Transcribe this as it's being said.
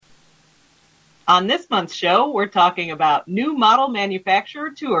On this month's show, we're talking about new model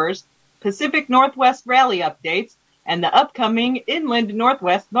manufacturer tours, Pacific Northwest rally updates, and the upcoming Inland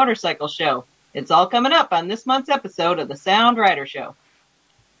Northwest Motorcycle Show. It's all coming up on this month's episode of the Sound Rider Show.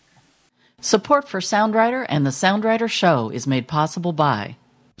 Support for Sound Rider and the Sound Rider Show is made possible by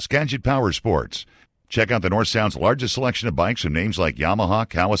Skagit Power Sports. Check out the North Sound's largest selection of bikes from names like Yamaha,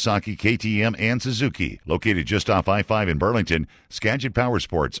 Kawasaki, KTM, and Suzuki. Located just off I-5 in Burlington, Skagit Power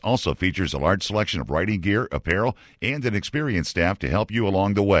Sports also features a large selection of riding gear, apparel, and an experienced staff to help you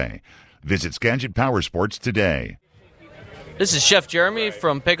along the way. Visit Skagit Power Sports today. This is Chef Jeremy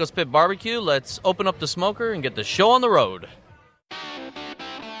from Pecos Pit Barbecue. Let's open up the smoker and get the show on the road.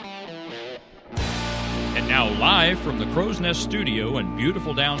 And now live from the Crow's Nest Studio in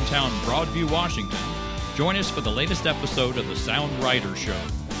beautiful downtown Broadview, Washington, join us for the latest episode of the Sound Rider Show,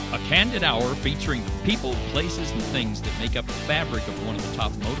 a candid hour featuring the people, places, and things that make up the fabric of one of the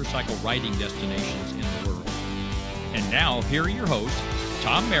top motorcycle riding destinations in the world. And now, here are your hosts,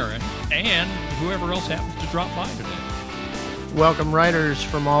 Tom Marin, and whoever else happens to drop by today. Welcome, riders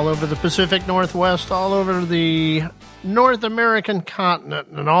from all over the Pacific Northwest, all over the North American continent,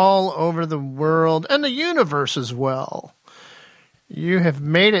 and all over the world, and the universe as well. You have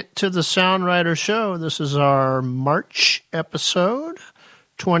made it to the Sound Rider Show. This is our March episode,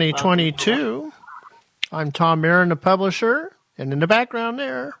 2022. I'm Tom Marin, the publisher, and in the background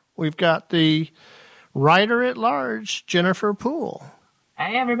there, we've got the writer at large, Jennifer Poole.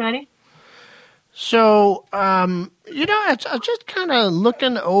 Hi, everybody. So, I was just kind of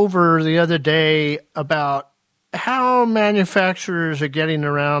looking over the other day about how manufacturers are getting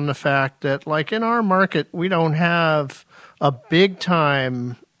around the fact that, like in our market, we don't have a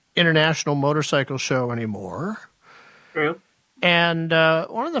big-time international motorcycle show anymore. True. And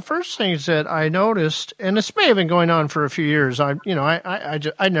one of the first things that I noticed, and this may have been going on for a few years, I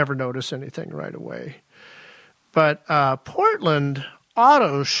never notice anything right away. But Portland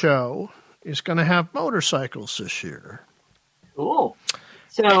Auto Show is going to have motorcycles this year. Cool.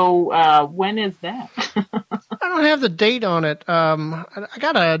 So when is that? I don't have the date on it. I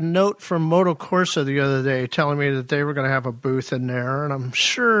got a note from Moto Corsa the other day telling me that they were going to have a booth in there, and I'm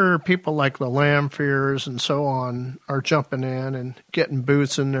sure people like the Lamfiers and so on are jumping in and getting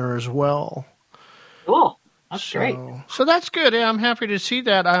booths in there as well. Cool. That's great. So that's good. Yeah, I'm happy to see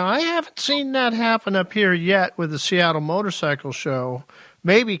that. I haven't seen that happen up here yet with the Seattle Motorcycle Show.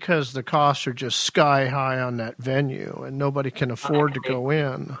 Maybe because the costs are just sky high on that venue and nobody can afford to go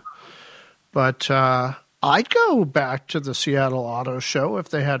in. But I'd go back to the Seattle Auto Show if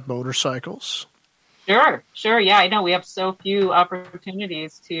they had motorcycles. Sure. Yeah, I know we have so few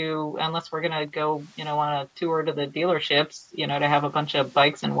opportunities to, unless we're going to go, on a tour to the dealerships, to have a bunch of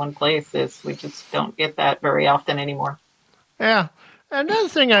bikes in one place. We just don't get that very often anymore. Yeah. Another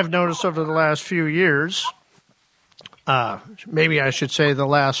thing I've noticed over the last few years, maybe I should say the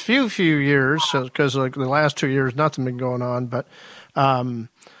last few years, because like the last 2 years, nothing been going on. But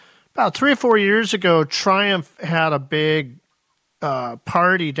about 3 or 4 years ago, Triumph had a big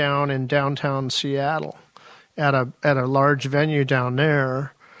party down in downtown Seattle at a large venue down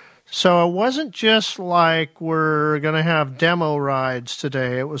there. So it wasn't just like we're going to have demo rides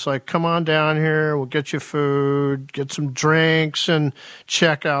today. It was like, come on down here, we'll get you food, get some drinks, and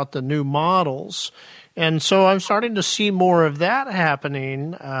check out the new models. And so I'm starting to see more of that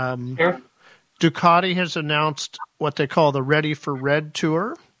happening. Sure. Ducati has announced what they call the Ready for Red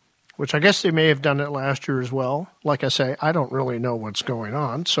Tour, which I guess they may have done it last year as well. Like I say, I don't really know what's going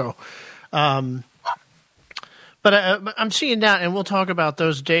on. So, but I'm seeing that, and we'll talk about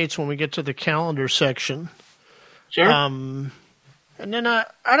those dates when we get to the calendar section. Sure. And then I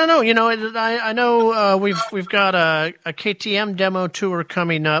don't know. I know we've got a KTM demo tour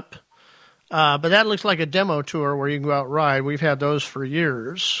coming up. But that looks like a demo tour where you can go out and ride. We've had those for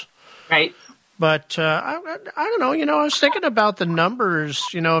years. Right. But I don't know. I was thinking about the numbers.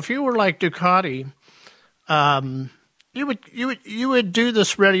 If you were like Ducati, you would do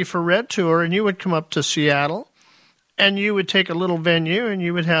this Ready for Red tour, and you would come up to Seattle, and you would take a little venue, and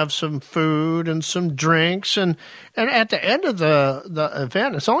you would have some food and some drinks, and at the end of the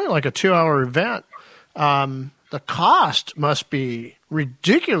event, it's only like a 2-hour event. The cost must be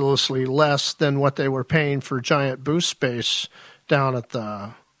ridiculously less than what they were paying for giant booth space down at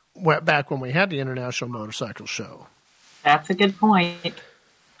back when we had the International Motorcycle Show. That's a good point.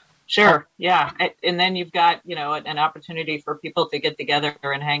 Sure, yeah. And then you've got, an opportunity for people to get together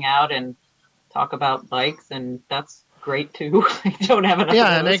and hang out and talk about bikes, and that's great too. They don't have enough.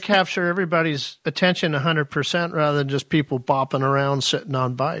 Yeah, and they capture everybody's attention 100% rather than just people bopping around sitting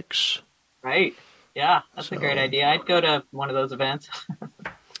on bikes. Right. Yeah, that's a great idea. I'd go to one of those events.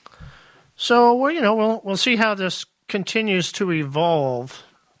 So, well, we'll see how this continues to evolve.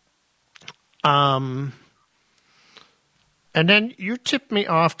 And then you tipped me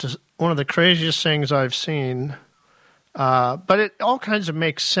off to one of the craziest things I've seen, but it all kinds of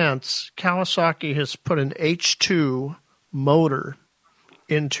makes sense. Kawasaki has put an H2 motor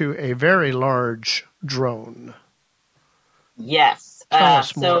into a very large drone. Yes. Tell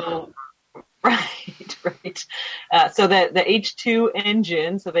us more. Right. So the H2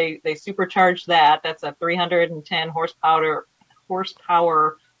 engine, so they supercharged that. That's a 310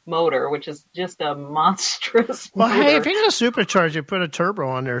 horsepower motor, which is just a monstrous Well, motor. hey, if you're going to supercharge, you put a turbo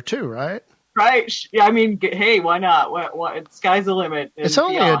on there too, right? Right. Yeah, I mean, hey, why not? What sky's the limit. It's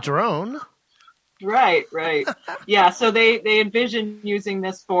only a drone. Right. Yeah, so they envision using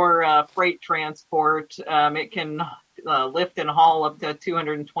this for freight transport. It can lift and haul up to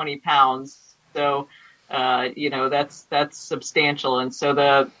 220 pounds. So, that's substantial. And so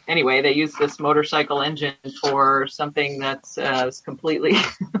they use this motorcycle engine for something that's completely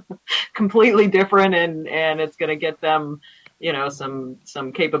different, and it's going to get them,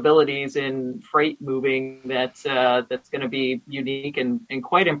 some capabilities in freight moving that's going to be unique and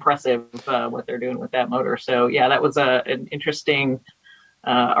quite impressive, what they're doing with that motor. So yeah, that was an interesting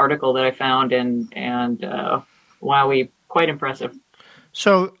article that I found, and wowie, quite impressive.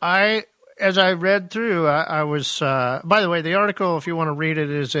 So as I read through, I was, by the way, the article, if you want to read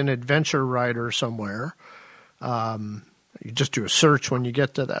it, is in Adventure Writer somewhere. You just do a search when you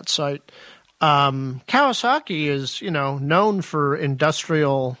get to that site. Kawasaki is, known for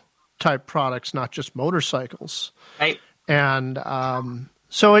industrial type products, not just motorcycles. Right. And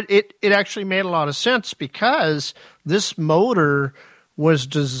so it actually made a lot of sense, because this motor was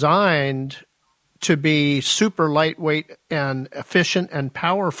designed to be super lightweight and efficient and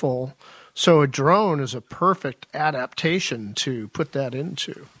powerful. So a drone is a perfect adaptation to put that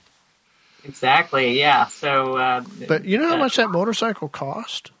into. Exactly. Yeah. So, but you know how much that motorcycle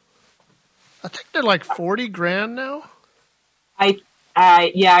cost? I think they're like $40,000 now.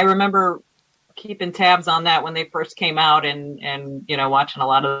 I remember keeping tabs on that when they first came out, and watching a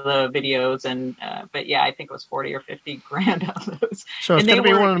lot of the videos, and but yeah, I think it was 40 or 50 grand on those. So it's going to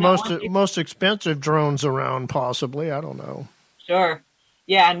be one of the most expensive drones around, possibly. I don't know. Sure.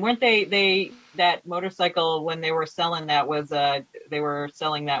 Yeah, and weren't they that motorcycle, when they were selling that, was they were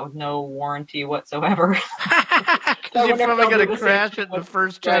selling that with no warranty whatsoever. Because you're probably going to crash it in the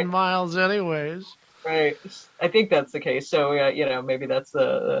first 10 miles anyways. Right. I think that's the case. So, maybe that's I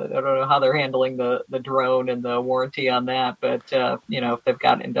don't know how they're handling the drone and the warranty on that. But, if they've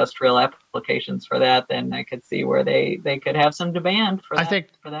got industrial applications for that, then I could see where they could have some demand for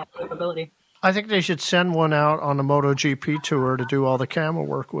that capability. I think they should send one out on the MotoGP tour to do all the camera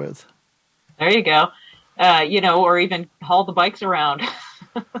work with. There you go. Or even haul the bikes around.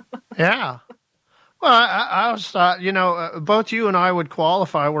 Yeah. Well, I always thought, both you and I would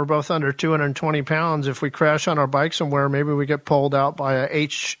qualify. We're both under 220 pounds. If we crash on our bike somewhere, maybe we get pulled out by a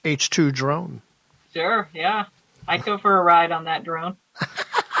H2 drone. Sure, yeah. I'd go for a ride on that drone.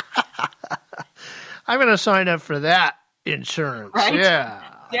 I'm going to sign up for that insurance. Right? Yeah.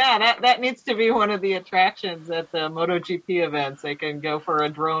 Yeah, that needs to be one of the attractions at the MotoGP events. They can go for a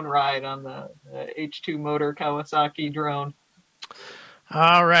drone ride on the H2 motor Kawasaki drone.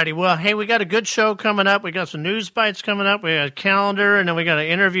 All righty. Well, hey, we got a good show coming up. We got some news bites coming up. We got a calendar, and then we got an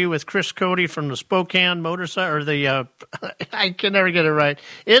interview with Chris Cody from the Spokane Motorcycle, or the, I can never get it right,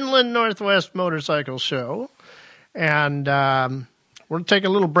 Inland Northwest Motorcycle Show. And we'll take a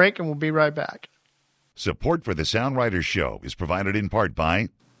little break, and we'll be right back. Support for the Sound Riders Show is provided in part by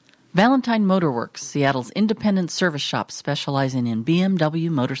Valentine Motorworks, Seattle's independent service shop specializing in BMW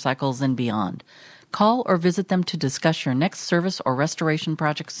motorcycles and beyond. Call or visit them to discuss your next service or restoration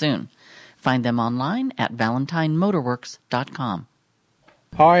project soon. Find them online at valentinemotorworks.com.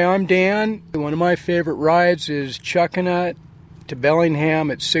 Hi, I'm Dan. One of my favorite rides is Chuckanut to Bellingham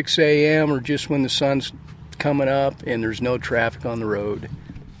at 6 a.m. or just when the sun's coming up and there's no traffic on the road.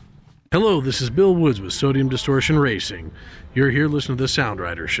 Hello, this is Bill Woods with Sodium Distortion Racing. You're here listening to the Sound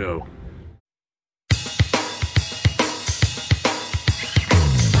Rider Show.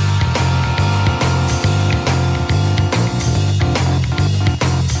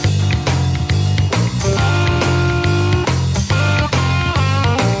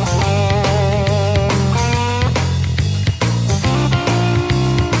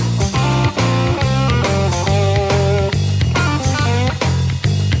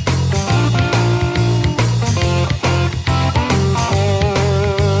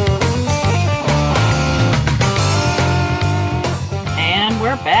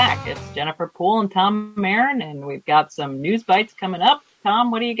 Jennifer Poole and Tom Marin, and we've got some news bites coming up. Tom,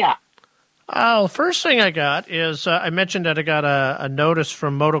 what do you got? First thing I got is I mentioned that I got a notice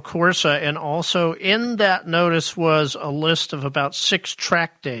from Moto Corsa, and also in that notice was a list of about 6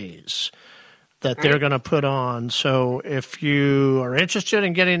 track days that they're going to put on. So if you are interested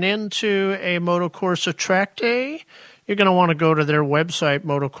in getting into a Moto Corsa track day, you're going to want to go to their website,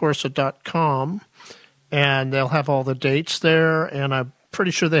 motocorsa.com, and they'll have all the dates there, and I'm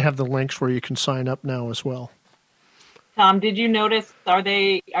pretty sure they have the links where you can sign up now as well. Tom, did you notice, are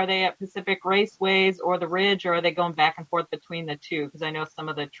they at Pacific Raceways or the Ridge, or are they going back and forth between the two? Because I know some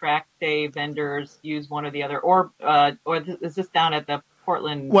of the track day vendors use one or the other, or is this down at the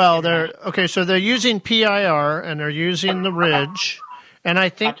Portland? Well, so they're using PIR and they're using the Ridge, and I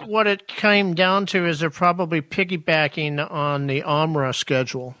think what it came down to is they're probably piggybacking on the OMRA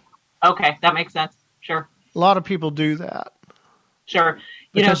schedule. Okay, that makes sense. Sure. A lot of people do that. Sure.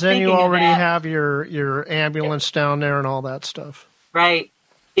 Because then you already have your ambulance down there and all that stuff. Right.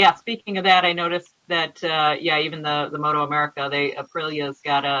 Yeah, speaking of that, I noticed that, even the Moto America, Aprilia's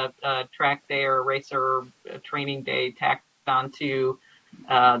got a track day or racer training day tacked onto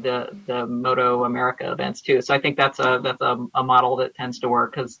the Moto America events too. So I think that's a model that tends to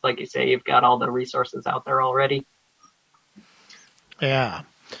work because, like you say, you've got all the resources out there already. Yeah.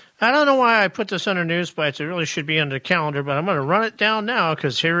 I don't know why I put this under news bites. It really should be under the calendar, but I'm going to run it down now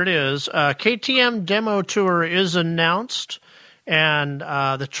because here it is. KTM Demo Tour is announced, and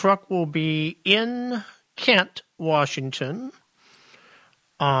the truck will be in Kent, Washington.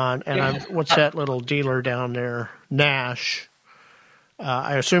 What's that little dealer down there? Nash.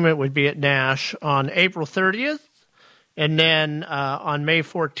 I assume it would be at Nash on April 30th, and then on May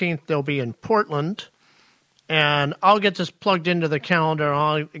 14th they'll be in Portland. And I'll get this plugged into the calendar.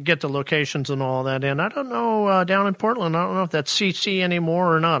 I'll get the locations and all that in. I don't know, down in Portland, I don't know if that's CC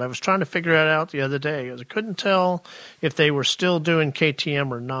anymore or not. I was trying to figure that out the other day because I couldn't tell if they were still doing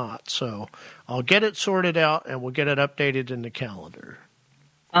KTM or not. So I'll get it sorted out, and we'll get it updated in the calendar.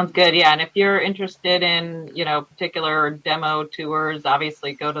 Sounds good, yeah. And if you're interested in, particular demo tours,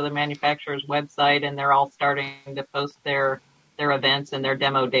 obviously go to the manufacturer's website, and they're all starting to post their events and their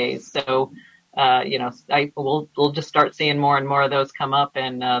demo days. So we'll just start seeing more and more of those come up,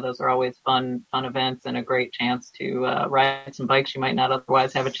 and those are always fun events and a great chance to ride some bikes you might not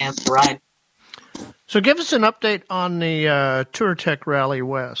otherwise have a chance to ride. So give us an update on the TourTech Rally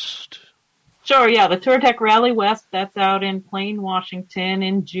West. Sure, yeah, the TourTech Rally West, that's out in Plain, Washington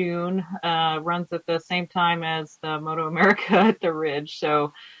in June, runs at the same time as the Moto America at the Ridge.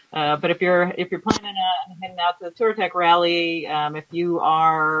 So but if you're planning on heading out to the TourTech Rally, if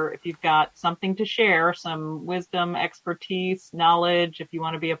you've got something to share, some wisdom, expertise, knowledge, if you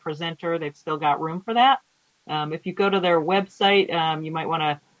want to be a presenter, they've still got room for that. If you go to their website,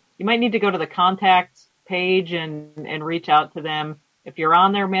 you might need to go to the contact page and reach out to them. If you're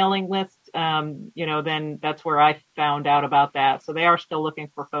on their mailing list, then that's where I found out about that. So they are still looking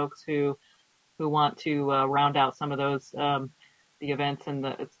for folks who want to round out some of those the events and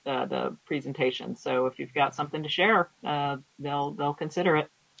the presentations. So if you've got something to share, they'll consider it.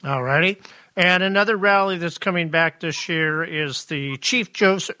 All righty. And another rally that's coming back this year is the Chief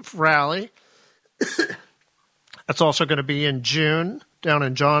Joseph Rally. That's also going to be in June down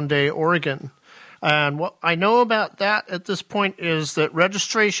in John Day, Oregon. And what I know about that at this point is that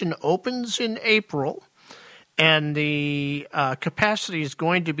registration opens in April, and the capacity is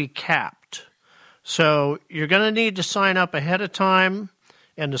going to be capped. So you're going to need to sign up ahead of time,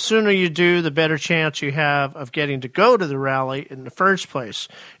 and the sooner you do, the better chance you have of getting to go to the rally in the first place.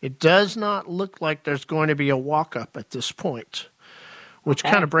 It does not look like there's going to be a walk-up at this point, which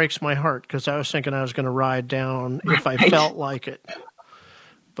kind of breaks my heart because I was thinking I was going to ride down if I felt like it.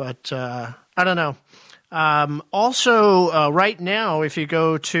 But I don't know. Also, right now, if you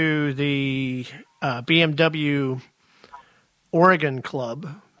go to the BMW Oregon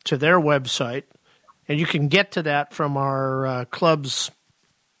Club, to their website, and you can get to that from our club's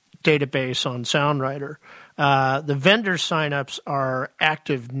database on SoundWriter. The vendor signups are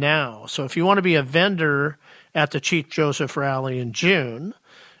active now. So if you want to be a vendor at the Chief Joseph Rally in June,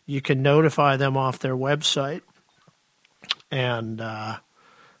 you can notify them off their website. And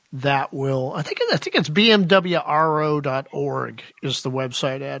that will, I think it's bmwro.org is the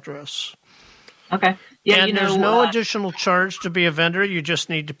website address. Okay. Yeah, and there's no additional charge to be a vendor. You just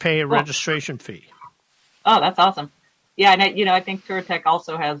need to pay a registration fee. Oh, that's awesome. Yeah, and I think TourTech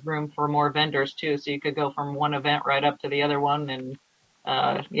also has room for more vendors too, so you could go from one event right up to the other one, and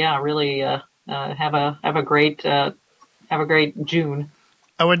really have a great June.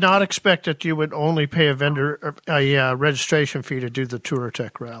 I would not expect that you would only pay a vendor a registration fee to do the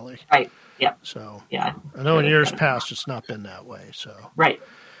TourTech Rally. Right. Yeah. So yeah, I know in years past it's not been that way. So right.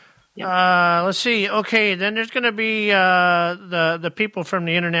 Let's see. Okay, then there's going to be the people from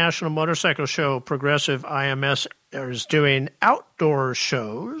the International Motorcycle Show, Progressive IMS, is doing outdoor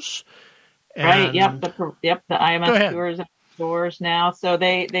shows. Right. Yep. The IMS tours outdoors now. So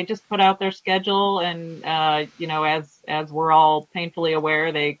they just put out their schedule, and as we're all painfully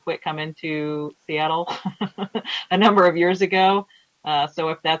aware, they quit coming to Seattle a number of years ago. So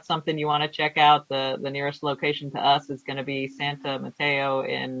if that's something you want to check out, the nearest location to us is going to be Santa Mateo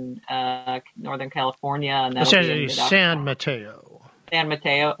in Northern California, and that's San Mateo. San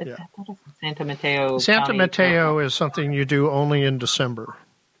Mateo. Yeah. Santa Mateo. Santa County. Mateo is something you do only in December.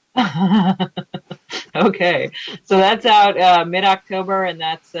 Okay, so that's out mid-October, and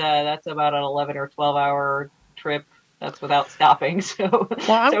that's about an 11 or 12-hour trip. That's without stopping. So, well,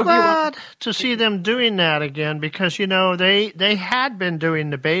 I'm glad to see them doing that again, because they had been doing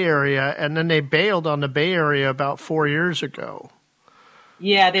the Bay Area, and then they bailed on the Bay Area about 4 years ago.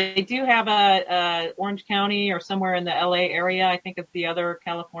 Yeah, they do have a Orange County or somewhere in the LA area. I think it's the other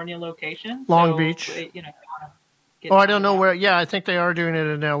California location. Long Beach. I don't know where. Yeah, I think they are doing it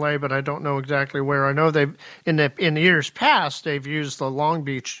in LA, but I don't know exactly where. I know they've in the years past they've used the Long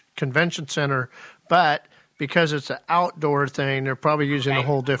Beach Convention Center, but because it's an outdoor thing, they're probably using a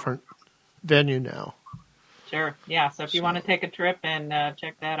whole different venue now. Sure. Yeah. So if you want to take a trip and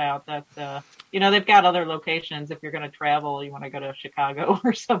check that out, that's they've got other locations. If you're going to travel, you want to go to Chicago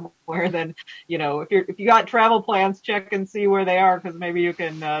or somewhere, then if you got travel plans, check and see where they are, because maybe you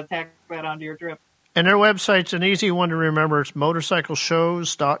can tack that onto your trip. And their website's an easy one to remember. It's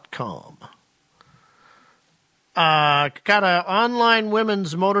motorcycleshows.com. Got an online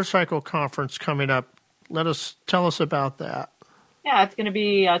women's motorcycle conference coming up. Tell us about that. Yeah, it's going to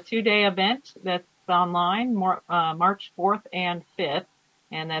be a 2-day event that's online, March 4th and 5th,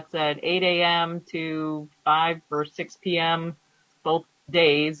 and that's at 8 a.m. to 5 or 6 p.m. both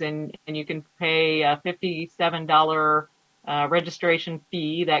days, and you can pay a $57 registration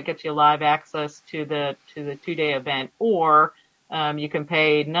fee. That gets you live access to the 2-day event, or you can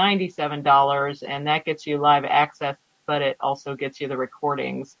pay $97, and that gets you live access, but it also gets you the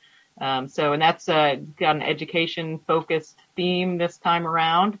recordings. And that's got an education-focused theme this time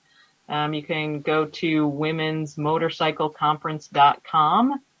around. You can go to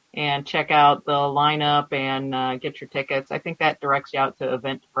womensmotorcycleconference.com and check out the lineup and get your tickets. I think that directs you out to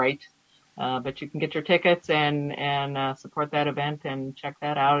Eventbrite, but you can get your tickets and support that event and check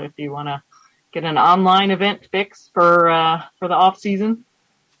that out if you want to get an online event fix for the off season.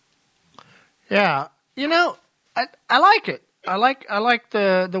 Yeah, I like it. I like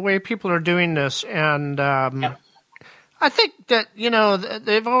the way people are doing this, and I think that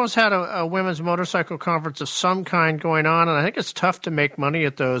they've always had a women's motorcycle conference of some kind going on, and I think it's tough to make money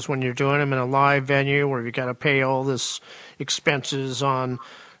at those when you're doing them in a live venue where you got to pay all this expenses on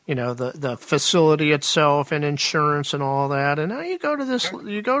the facility itself and insurance and all that. And now you go to this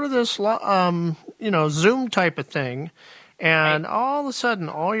Zoom type of thing, and all of a sudden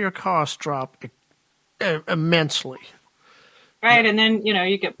all your costs drop immensely. Right, and then,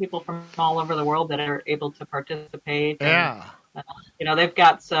 you get people from all over the world that are able to participate. Yeah. And, they've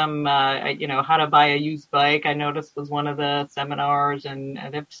got some, how to buy a used bike, I noticed, was one of the seminars, and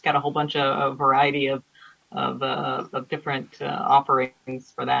they've just got a whole bunch of a variety of different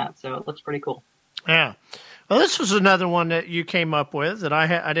offerings for that. So it looks pretty cool. Yeah. Well, this was another one that you came up with that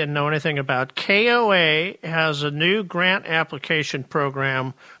I didn't know anything about. KOA has a new grant application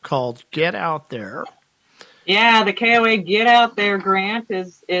program called Get Out There. Yeah, the KOA Get Out There grant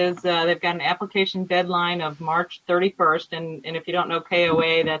is they've got an application deadline of March 31st, and if you don't know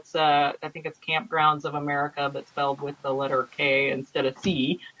KOA, that's I think it's Campgrounds of America, but spelled with the letter K instead of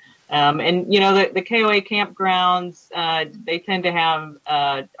C. And the KOA campgrounds, they tend to have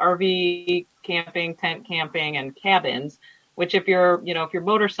RV camping, tent camping, and cabins. Which if you're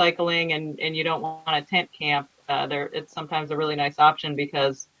motorcycling and you don't want a tent camp, it's sometimes a really nice option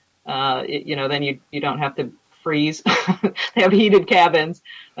because then you don't have to freeze. They have heated cabins,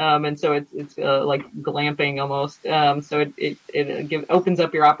 and so it's like glamping almost. So it opens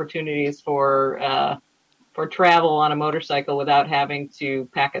up your opportunities for travel on a motorcycle without having to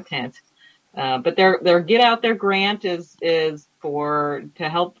pack a tent. But their Get Out There grant is to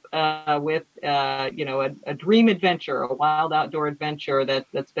help with a dream adventure, a wild outdoor adventure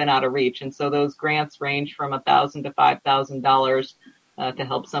that's been out of reach. And so those grants range from $1,000 to $5,000 to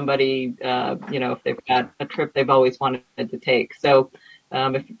help somebody, if they've got a trip they've always wanted to take. So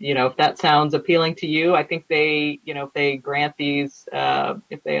if that sounds appealing to you, I think if they grant these,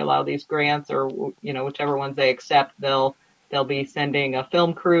 if they allow these grants or whichever ones they accept, they'll be sending a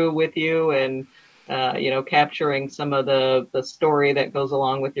film crew with you and capturing some of the story that goes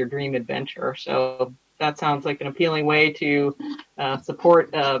along with your dream adventure. So that sounds like an appealing way to support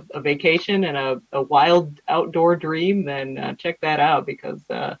a vacation and a wild outdoor dream. Then check that out, because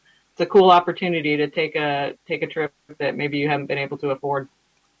it's a cool opportunity to take a trip that maybe you haven't been able to afford.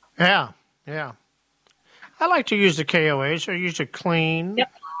 Yeah. I like to use the KOAs. They're usually clean.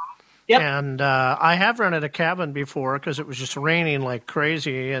 Yep. And I have rented a cabin before because it was just raining like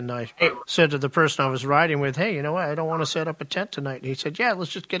crazy. And I said to the person I was riding with, hey, you know what? I don't want to set up a tent tonight. And he said, yeah,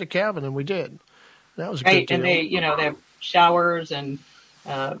 let's just get a cabin. And we did. That was a good deal. And they have showers and,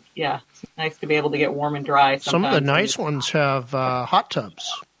 it's nice to be able to get warm and dry sometimes. Some of the nice ones have hot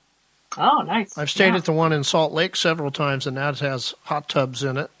tubs. Oh, nice. I've stayed at the one in Salt Lake several times, and that has hot tubs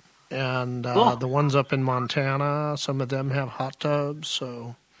in it. And cool. The ones up in Montana, some of them have hot tubs.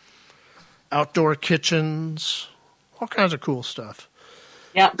 So outdoor kitchens, all kinds of cool stuff.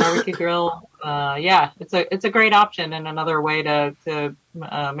 Yeah, barbecue grill. It's a great option and another way to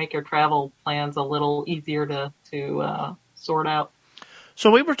make your travel plans a little easier to sort out. So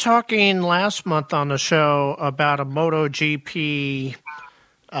we were talking last month on the show about a MotoGP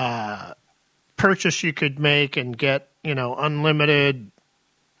purchase you could make and get, unlimited,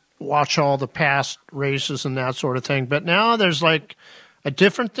 watch all the past races and that sort of thing. But now there's like a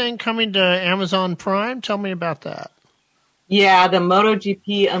different thing coming to Amazon Prime. Tell me about that. Yeah, the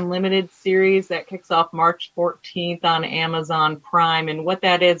MotoGP Unlimited series that kicks off March 14th on Amazon Prime. And what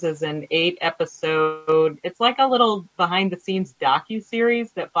that is an 8-episode, it's like a little behind-the-scenes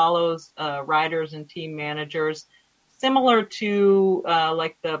docu-series that follows riders and team managers, similar to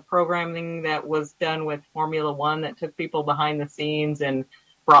like the programming that was done with Formula One that took people behind the scenes and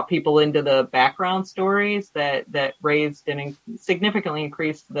brought people into the background stories that raised and significantly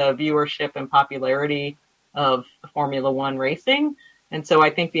increased the viewership and popularity of Formula One racing. And so I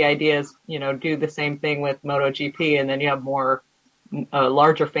think the idea is, do the same thing with MotoGP, and then you have a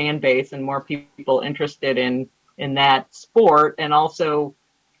larger fan base and more people interested in that sport, and also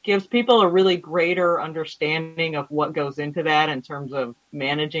gives people a really greater understanding of what goes into that in terms of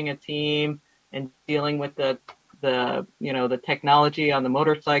managing a team and dealing with the technology on the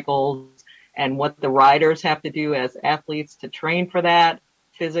motorcycles and what the riders have to do as athletes to train for that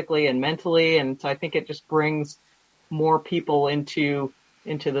physically and mentally. And so I think it just brings more people into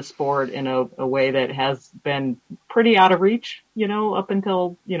the sport in a way that has been pretty out of reach, up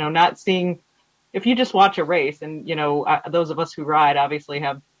until, not seeing, if you just watch a race and, those of us who ride obviously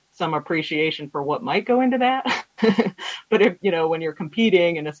have some appreciation for what might go into that. But if, when you're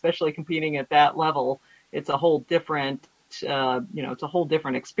competing, and especially competing at that level, it's a whole different, it's a whole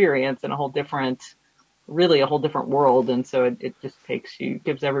different experience and a whole different world. And so it just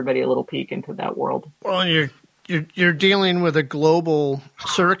gives everybody a little peek into that world. Well, you're dealing with a global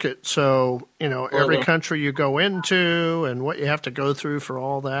circuit. So, every country you go into and what you have to go through for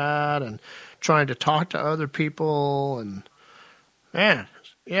all that and trying to talk to other people. And man,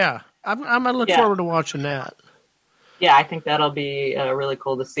 yeah, I'm going to look forward to watching that. Yeah, I think that'll be really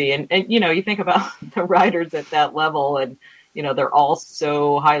cool to see. And you think about the riders at that level, and, they're all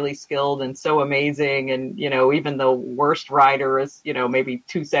so highly skilled and so amazing. And, even the worst rider is, maybe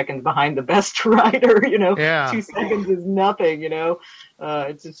 2 seconds behind the best rider, 2 seconds is nothing,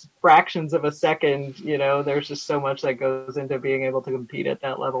 it's just fractions of a second, there's just so much that goes into being able to compete at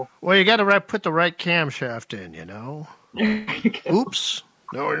that level. Well, you got to put the right camshaft in, Oops.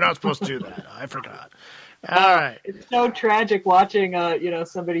 No, we're not supposed to do that. I forgot. All right. It's so tragic watching,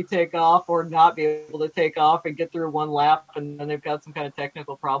 somebody take off or not be able to take off and get through one lap, and then they've got some kind of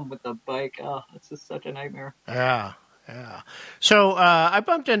technical problem with the bike. Oh, it's just such a nightmare. Yeah. So I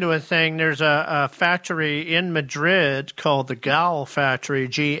bumped into a thing. There's a factory in Madrid called the GAL factory,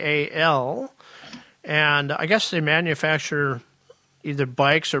 GAL, and I guess they manufacture either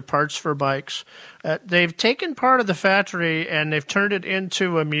bikes or parts for bikes. They've taken part of the factory and they've turned it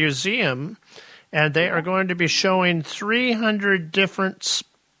into a museum. And they are going to be showing 300 different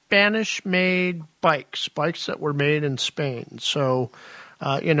Spanish-made bikes that were made in Spain. So,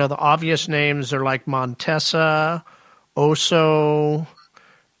 the obvious names are like Montesa, Oso,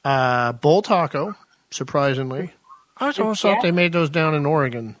 Bull Taco, surprisingly. I always thought they made those down in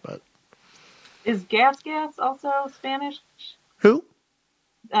Oregon. But is Gas also Spanish? Who?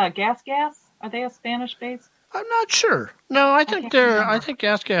 Gas? Are they a Spanish base? I'm not sure. No, I think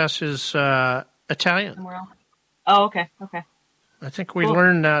Gas is Italian. Somewhere else. Oh, okay. I think we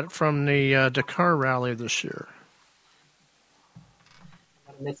learned that from the Dakar rally this year.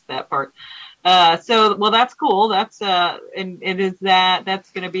 I missed that part. Well, that's cool. That's and it is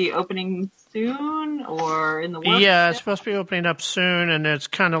that's going to be opening soon or in the works? Yeah, it's supposed to be opening up soon, and it's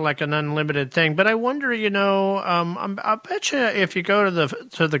kind of like an unlimited thing. But I wonder, I bet you if you go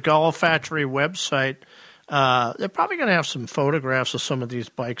to the Golf Factory website, they're probably going to have some photographs of some of these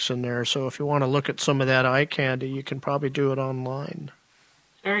bikes in there. So if you want to look at some of that eye candy, you can probably do it online.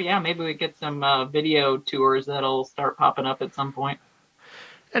 Sure, yeah. Maybe we get some video tours that'll start popping up at some point.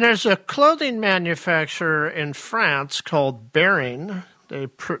 And there's a clothing manufacturer in France called Bearing. They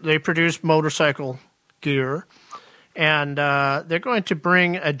produce motorcycle gear, and they're going to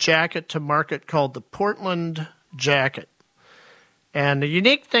bring a jacket to market called the Portland Jacket. And the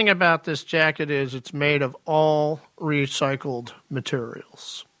unique thing about this jacket is it's made of all recycled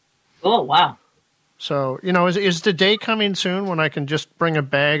materials. Oh, wow. So, is the day coming soon when I can just bring a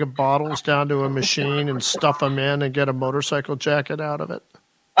bag of bottles down to a machine and stuff them in and get a motorcycle jacket out of it?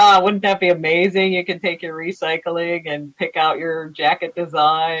 Wouldn't that be amazing? You can take your recycling and pick out your jacket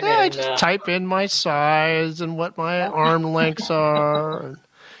design. Yeah, and just type in my size and what my arm lengths are. And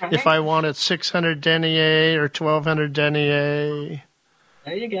right. if I wanted 600 denier or 1200 denier.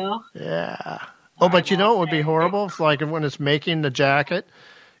 There you go. Yeah. But it would be horrible if, like, when it's making the jacket,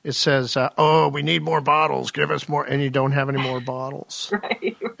 it says, we need more bottles, give us more, and you don't have any more bottles.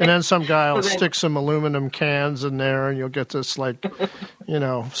 Right. And then some guy will stick some aluminum cans in there, and you'll get this, like,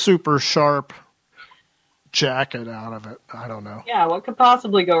 super sharp jacket out of it. I don't know. Yeah, what could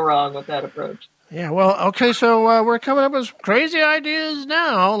possibly go wrong with that approach? Yeah, well, okay, so we're coming up with some crazy ideas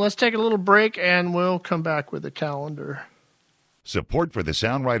now. Let's take a little break, and we'll come back with the calendar. Support for the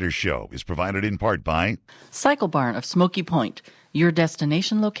Sound Riders Show is provided in part by Cycle Barn of Smoky Point, your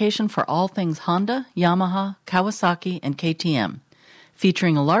destination location for all things Honda, Yamaha, Kawasaki, and KTM.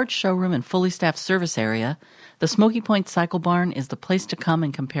 Featuring a large showroom and fully staffed service area, the Smoky Point Cycle Barn is the place to come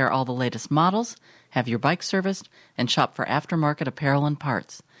and compare all the latest models, have your bike serviced, and shop for aftermarket apparel and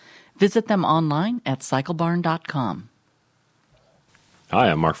parts. Visit them online at cyclebarn.com. Hi,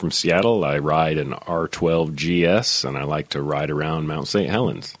 I'm Mark from Seattle. I ride an R12 GS, and I like to ride around Mount St.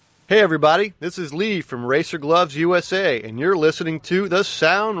 Helens. Hey, everybody. This is Lee from Racer Gloves USA, and you're listening to The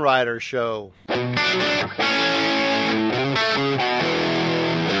Sound Rider Show.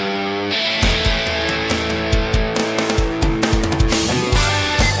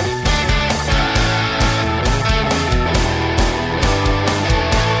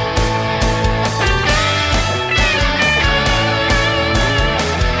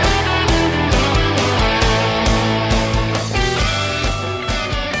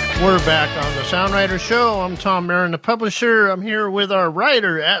 We're back on the Sound Rider Show. I'm Tom Marin, the publisher. I'm here with our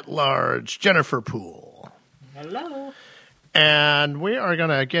writer-at-large, Jennifer Poole. Hello. And we are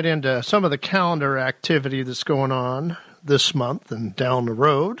going to get into some of the calendar activity that's going on this month and down the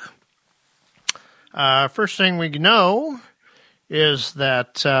road. First thing we know is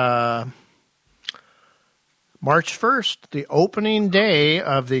that March 1st, the opening day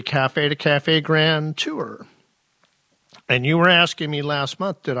of the Cafe to Cafe Grand Tour. And you were asking me last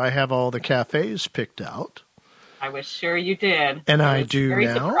month, did I have all the cafes picked out? I was sure you did. And I do very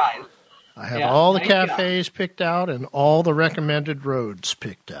now. Surprised. I have all the cafes picked out and all the recommended roads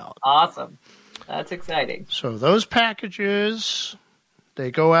picked out. Awesome. That's exciting. So those packages,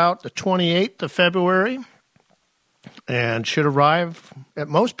 they go out the 28th of February and should arrive at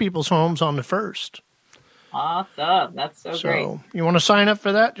most people's homes on the 1st. Awesome. That's so great. So you want to sign up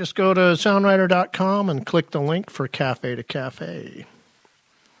for that? Just go to soundwriter.com and click the link for Cafe to Cafe.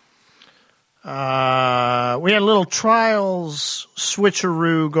 We had a little trials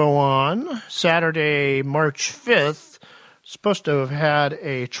switcheroo go on. Saturday, March 5th, supposed to have had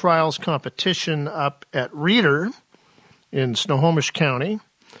a trials competition up at Reeder in Snohomish County,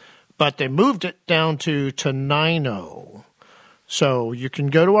 but they moved it down to Tenino. So you can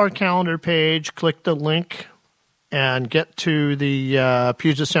go to our calendar page, click the link, and get to the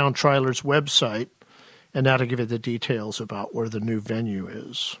Puget Sound Trailers website, and that'll give you the details about where the new venue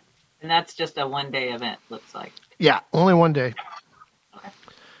is. And that's just a one-day event, looks like. Yeah, only one day. Okay.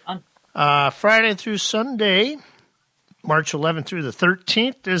 Fun. Friday through Sunday, March 11th through the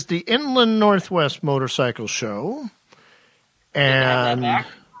 13th, is the Inland Northwest Motorcycle Show. And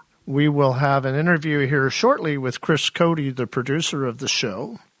we will have an interview here shortly with Chris Cody, the producer of the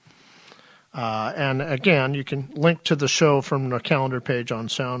show. And again, you can link to the show from the calendar page on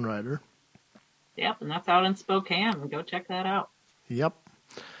Soundwriter. Yep, and that's out in Spokane. Go check that out. Yep.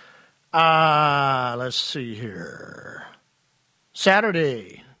 Let's see here.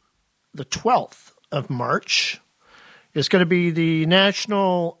 Saturday, the 12th of March, is going to be the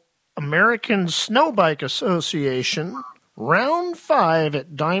National American Snowbike Association Round 5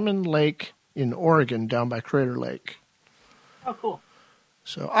 at Diamond Lake in Oregon, down by Crater Lake. Oh, cool.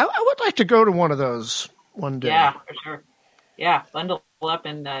 So I would like to go to one of those one day. Yeah, for sure. Yeah, bundle up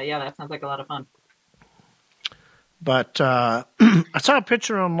and that sounds like a lot of fun. But I saw a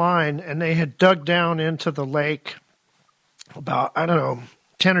picture online, and they had dug down into the lake about,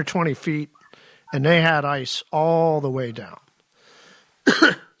 10 or 20 feet, and they had ice all the way down.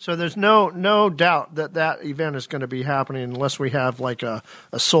 So there's no doubt that event is going to be happening unless we have like a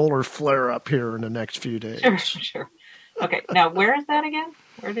solar flare up here in the next few days. Sure. Okay, now where is that again?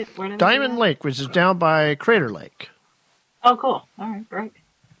 Where did Diamond Lake, which is down by Crater Lake. Oh, cool. All right, great.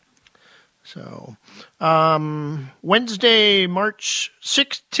 So, Wednesday, March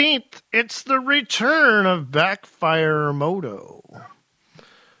 16th, it's the return of Backfire Moto.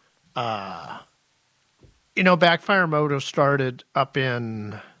 Backfire Moto started up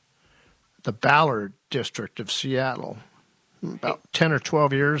in the Ballard district of Seattle about 10 or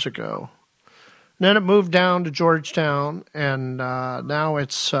 12 years ago. And then it moved down to Georgetown, and now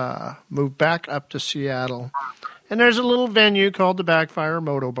it's moved back up to Seattle. And there's a little venue called the Backfire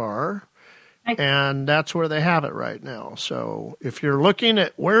Moto Bar. And that's where they have it right now. So if you're looking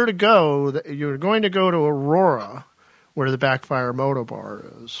at where to go, you're going to go to Aurora, where the Backfire Moto Bar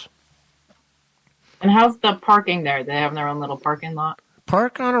is. And how's the parking there? They have their own little parking lot?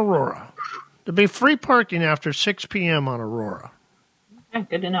 Park on Aurora. There'll be free parking after 6 p.m. on Aurora. Okay,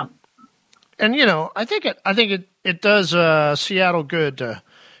 good to know. And, I think it does Seattle good to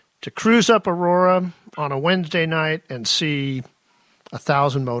cruise up Aurora on a Wednesday night and see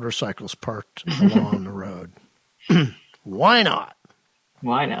 1,000 motorcycles parked along the road. Why not?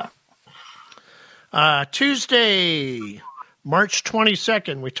 Why not? Tuesday, March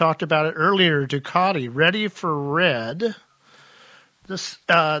 22nd, we talked about it earlier, Ducati, Ready for Red. This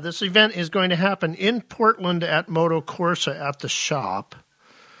event is going to happen in Portland at Moto Corsa at the shop.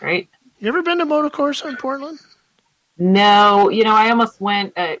 Great. You ever been to Moto Corsa in Portland? No, I almost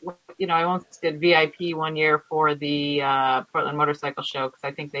went, I almost did VIP one year for the Portland Motorcycle Show because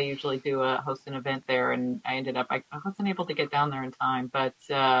I think they usually host an event there, and I wasn't able to get down there in time, but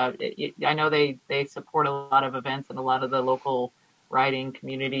I know they support a lot of events and a lot of the local riding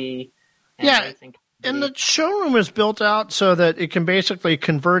community. And racing community. And the showroom is built out so that it can basically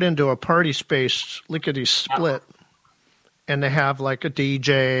convert into a party space lickety-split. Yep. And they have like a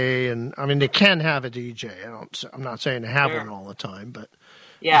DJ, and they can have a DJ. I'm not saying they have one all the time, but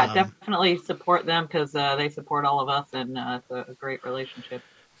definitely support them because they support all of us, and it's a great relationship.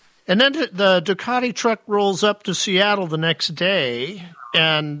 And then the Ducati truck rolls up to Seattle the next day,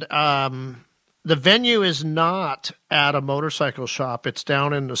 and the venue is not at a motorcycle shop. It's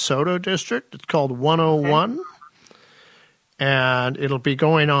down in the Soto district. It's called 101. Okay. And it'll be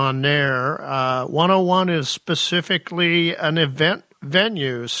going on there. 101 is specifically an event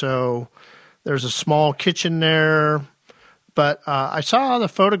venue, so there's a small kitchen there. But I saw the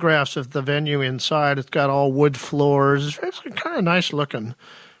photographs of the venue inside. It's got all wood floors. It's kind of nice looking.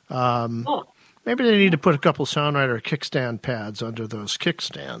 Maybe they need to put a couple Soundrider kickstand pads under those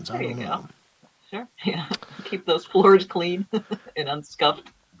kickstands. I don't know. Go. Sure. Yeah. Keep those floors clean and unscuffed.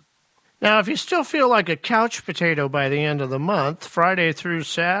 Now, if you still feel like a couch potato by the end of the month, Friday through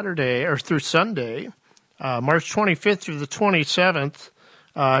Saturday, or through Sunday, March 25th through the 27th,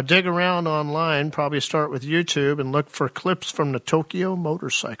 dig around online, probably start with YouTube, and look for clips from the Tokyo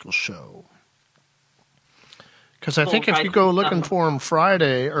Motorcycle Show. Because I think if you go looking for them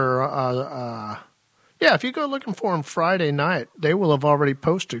Friday, if you go looking for them Friday night, they will have already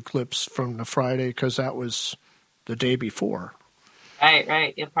posted clips from the Friday because that was the day before.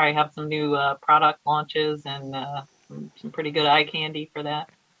 Right. You'll probably have some new product launches and some pretty good eye candy for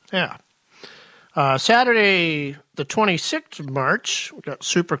that. Yeah. Saturday, the 26th of March, we got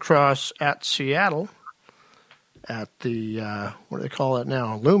Supercross at Seattle at the, what do they call it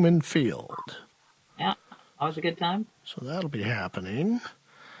now? Lumen Field. Yeah, always a good time. So that'll be happening.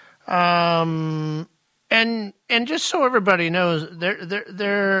 And just so everybody knows,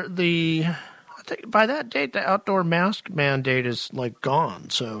 I think by that date, the outdoor mask mandate is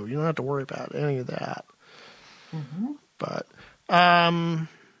gone, so you don't have to worry about any of that. Mm-hmm. But and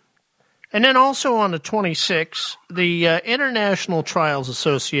then also on the 26th, the International Trials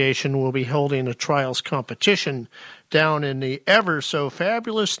Association will be holding a trials competition down in the ever so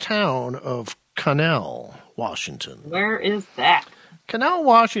fabulous town of Connell, Washington. Where is that? Connell,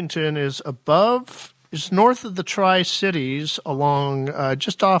 Washington is north of the Tri-Cities along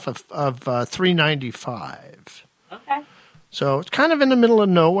just off of 395. Okay. So it's kind of in the middle of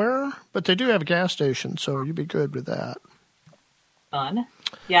nowhere, but they do have a gas station, so you'd be good with that. Fun.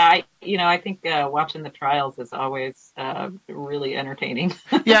 Yeah, I think watching the trials is always really entertaining.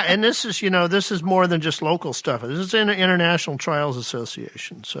 Yeah, and this is more than just local stuff. This is an International Trials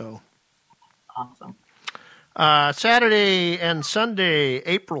Association, so. Awesome. Saturday and Sunday,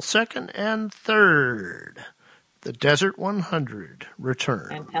 April 2nd and 3rd, the Desert 100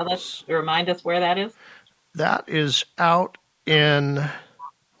 returns. And remind us where that is? That is out in,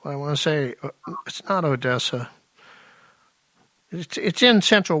 I want to say, it's not Odessa. It's in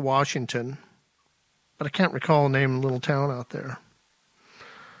central Washington, but I can't recall the name of the little town out there.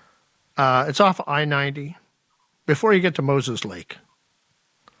 It's off I-90 before you get to Moses Lake.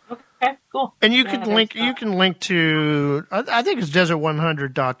 Okay, cool. And you can link to, I think it's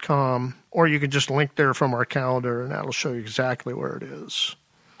desert100.com, or you can just link there from our calendar, and that'll show you exactly where it is.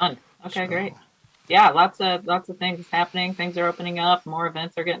 Fun. Okay, great. Yeah, lots of things happening. Things are opening up. More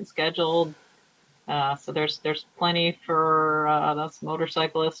events are getting scheduled. So there's plenty for us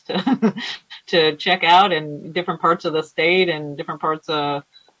motorcyclists to check out, and different parts of the state and different parts of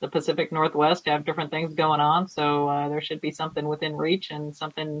the Pacific Northwest have different things going on. So there should be something within reach and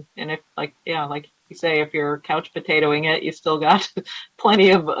something. And if like you say, if you're couch potatoing it, you still got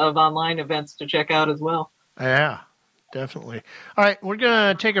plenty of online events to check out as well. Yeah, definitely. All right, we're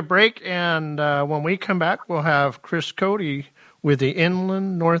going to take a break, and when we come back, we'll have Chris Cody with the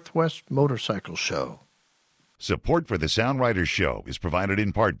Inland Northwest Motorcycle Show. Support for the Sound Riders Show is provided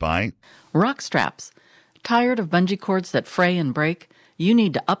in part by Rock straps. Tired of bungee cords that fray and break? You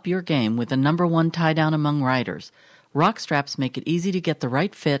need to up your game with the #1 tie-down among riders. Rock straps make it easy to get the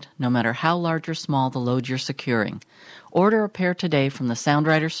right fit, no matter how large or small the load you're securing. Order a pair today from the Sound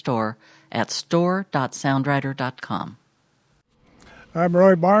Rider store at store.soundrider.com. I'm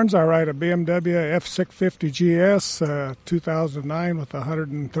Roy Barnes. I ride a BMW F650 GS 2009 with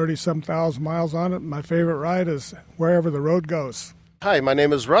 130-some thousand miles on it. My favorite ride is wherever the road goes. Hi, my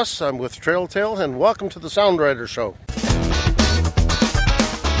name is Russ. I'm with Trail Tale, and welcome to the Sound Rider Show.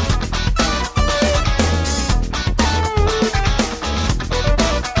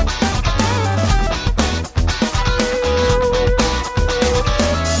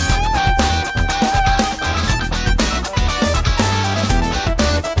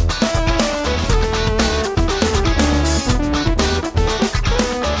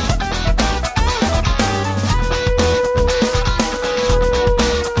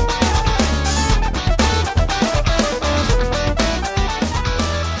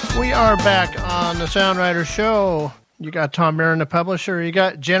 Back on the Sound Rider Show. You got Tom Marin, the publisher. You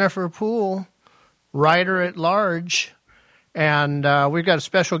got Jennifer Poole, writer at large. And we've got a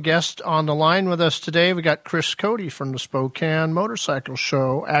special guest on the line with us today. We got Chris Cody from the Spokane Motorcycle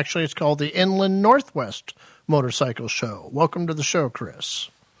Show. Actually, it's called the Inland Northwest Motorcycle Show. Welcome to the show,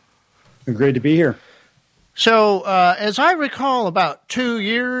 Chris. Great to be here. So, as I recall, about 2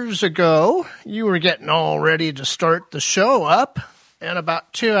 years ago, you were getting all ready to start the show up. And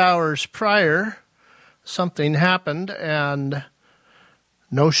about 2 hours prior, something happened, and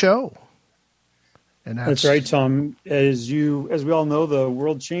no show. And that's right, Tom. As we all know, the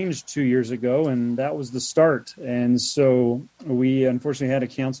world changed 2 years ago, and that was the start. And so we unfortunately had to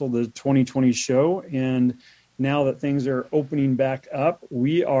cancel the 2020 show. And now that things are opening back up,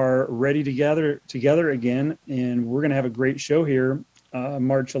 we are ready to gather together again, and we're going to have a great show here,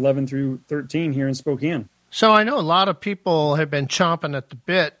 March 11 through 13 here in Spokane. So I know a lot of people have been chomping at the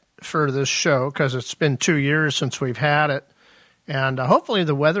bit for this show because it's been 2 years since we've had it. And hopefully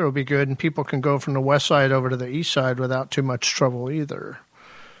the weather will be good and people can go from the west side over to the east side without too much trouble either.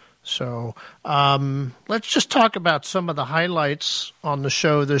 So let's just talk about some of the highlights on the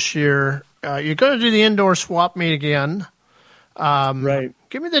show this year. You're going to do the indoor swap meet again. Right.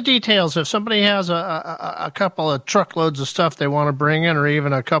 Give me the details. If somebody has a couple of truckloads of stuff they want to bring in, or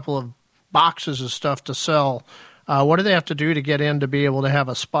even a couple of boxes of stuff to sell, what do they have to do to get in to be able to have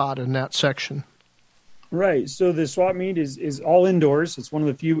a spot in that section? Right. So the swap meet is all indoors. It's one of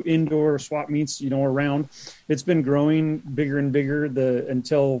the few indoor swap meets, around. It's been growing bigger and bigger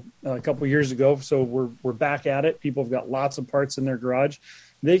until a couple years ago. So we're back at it. People have got lots of parts in their garage.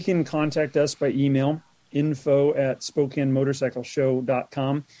 They can contact us by email,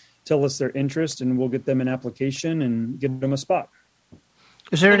 info@SpokaneMotorcycleShow.com. Tell us their interest, and we'll get them an application and get them a spot.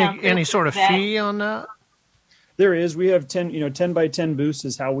 Is there any sort of fee on that? There is. We have 10 by 10 booths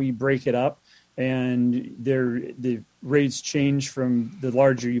is how we break it up, and the rates change from the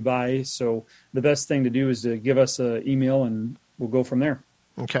larger you buy. So the best thing to do is to give us an email, and we'll go from there.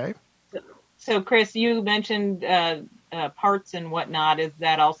 Okay. So, Chris, you mentioned parts and whatnot. Is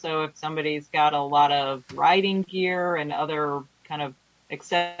that also if somebody's got a lot of riding gear and other kind of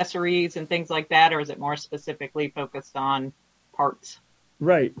accessories and things like that, or is it more specifically focused on parts.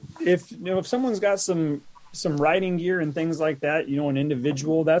 Right. If someone's got some riding gear and things like that, an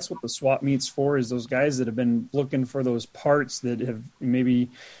individual, that's what the swap meet's for, is those guys that have been looking for those parts that have maybe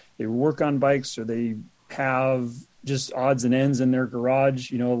they work on bikes or they have just odds and ends in their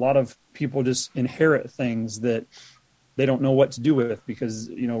garage. A lot of people just inherit things that they don't know what to do with because,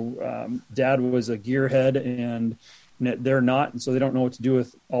 dad was a gearhead and they're not. And so they don't know what to do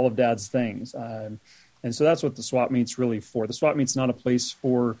with all of dad's things. And so that's what the swap meet's really for. The swap meet's not a place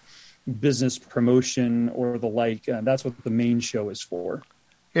for business promotion or the like. That's what the main show is for.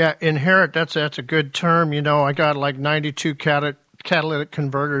 Yeah, inherit, that's a good term. I got like 92 catalytic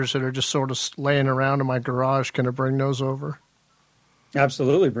converters that are just sort of laying around in my garage. Can I bring those over?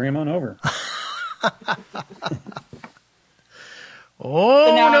 Absolutely. Bring them on over.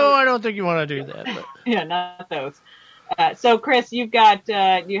 No, I don't think you want to do that. But. Yeah, not those. So, Chris, you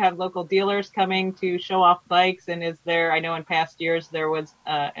have local dealers coming to show off bikes, and I know in past years there was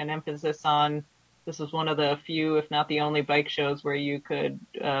an emphasis on, this was one of the few, if not the only bike shows where you could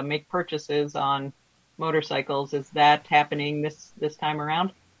make purchases on motorcycles. Is that happening this time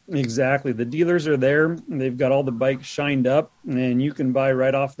around? Exactly. The dealers are there. They've got all the bikes shined up, and you can buy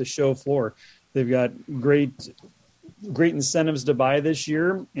right off the show floor. They've got great incentives to buy this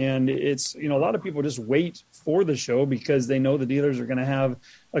year. And it's, a lot of people just wait for the show because they know the dealers are going to have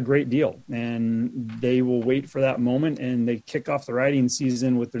a great deal, and they will wait for that moment, and they kick off the riding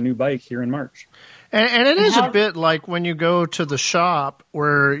season with their new bike here in March. And it is a bit like when you go to the shop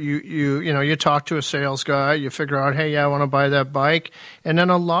where you talk to a sales guy, you figure out, hey, yeah, I want to buy that bike. And then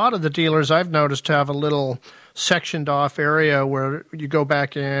a lot of the dealers I've noticed have a little sectioned off area where you go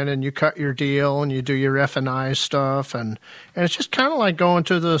back in and you cut your deal and you do your F&I stuff. And it's just kind of like going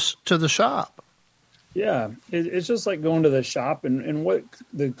to the shop. Yeah, it's just like going to the shop. And what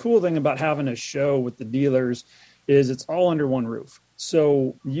the cool thing about having a show with the dealers is it's all under one roof.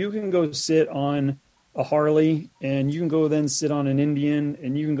 So you can go sit on a Harley, and you can go then sit on an Indian,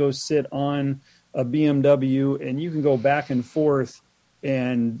 and you can go sit on a BMW, and you can go back and forth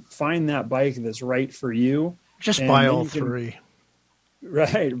and find that bike that's right for you. Just buy all three.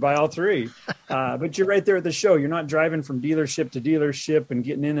 Right, buy all three. But you're right there at the show. You're not driving from dealership to dealership and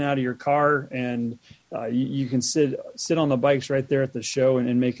getting in and out of your car, and you can sit on the bikes right there at the show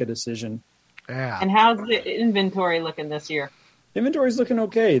and make a decision. Yeah. And how's the inventory looking this year? Inventory's looking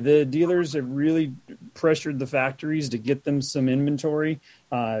okay. The dealers have really pressured the factories to get them some inventory.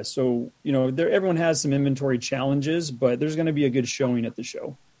 So, everyone has some inventory challenges, but there's going to be a good showing at the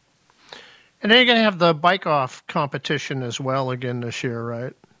show. And then you're going to have the bike-off competition as well again this year,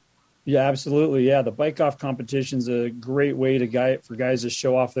 right? Yeah, absolutely. Yeah, the bike-off competition's a great way for guys to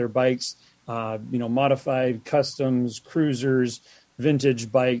show off their bikes, modified, customs, cruisers, vintage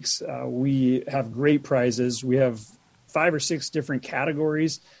bikes. We have great prizes. We have 5 or 6 different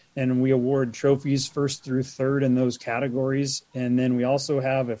categories, and we award trophies first through third in those categories. And then we also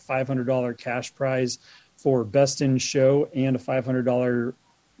have a $500 cash prize for best in show and a $500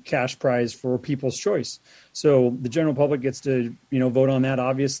 cash prize for People's Choice. So the general public gets to, vote on that,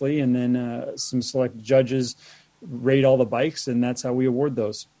 obviously, and then some select judges rate all the bikes, and that's how we award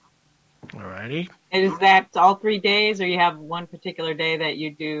those. All righty. Is that all 3 days, or you have one particular day that you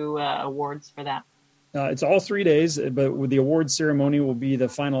do awards for that? It's all 3 days, but with the award ceremony will be the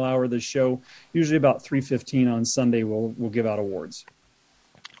final hour of the show. Usually about 3:15 on Sunday, we'll give out awards.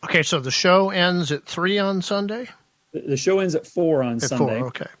 Okay, so the show ends at 3 on Sunday? The show ends at 4 on Sunday. 4,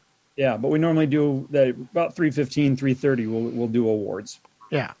 okay. Yeah, but we normally do that about 3:15, 3:30. We'll do awards.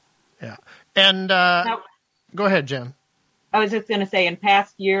 Yeah. And go ahead, Jen. I was just going to say, in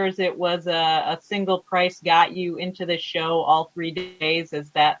past years, it was a single price got you into the show all 3 days. Is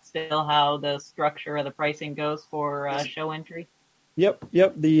that still how the structure of the pricing goes for show entry? Yep.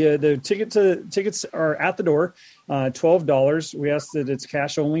 The tickets are at the door, $12. We ask that it's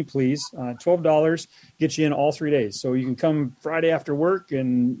cash only, please. $12 gets you in all 3 days. So you can come Friday after work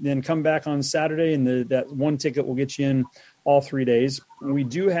and then come back on Saturday, and that one ticket will get you in all 3 days. We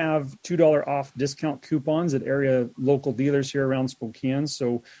do have $2 off discount coupons at area local dealers here around Spokane.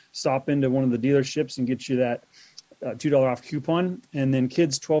 So stop into one of the dealerships and get you that $2 off coupon. And then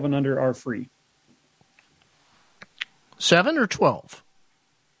kids 12 and under are free. 7 or 12?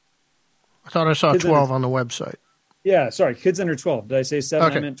 I thought I saw 12 on the website. Yeah, sorry. Kids under 12. Did I say 7?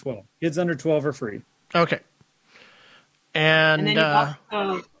 Okay. I meant 12. Kids under 12 are free. Okay. And then you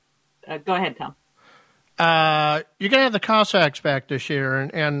also, go ahead, Tom. You're going to have the Cossacks back this year,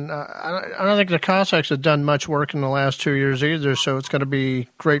 and I don't think the Cossacks have done much work in the last 2 years either, so it's going to be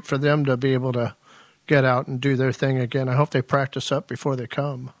great for them to be able to get out and do their thing again. I hope they practice up before they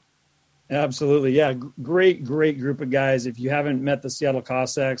come. Absolutely. Yeah. Great group of guys. If you haven't met the Seattle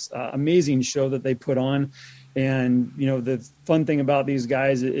Cossacks, amazing show that they put on. And, the fun thing about these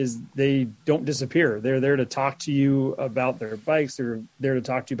guys is they don't disappear. They're there to talk to you about their bikes. They're there to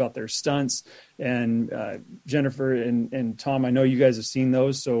talk to you about their stunts. And Jennifer and Tom, I know you guys have seen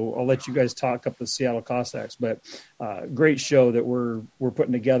those, so I'll let you guys talk up the Seattle Cossacks. But great show that we're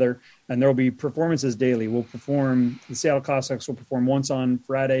putting together. And there will be performances daily. The Seattle Cossacks will perform once on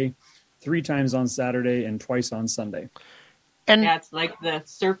Friday, 3 times on Saturday, and twice on Sunday. And it's like the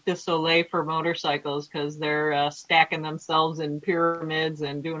Cirque du Soleil for motorcycles, because they're stacking themselves in pyramids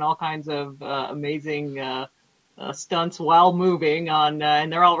and doing all kinds of amazing stunts while moving on,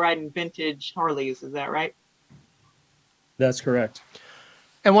 and they're all riding vintage Harleys. Is that right? That's correct.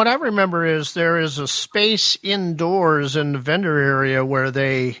 And what I remember is there is a space indoors in the vendor area where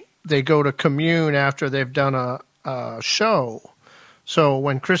they go to commune after they've done a show. So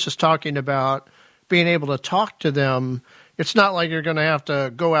when Chris is talking about being able to talk to them, it's not like you're going to have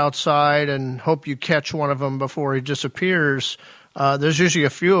to go outside and hope you catch one of them before he disappears. There's usually a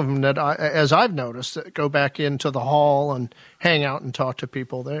few of them that, as I've noticed, that go back into the hall and hang out and talk to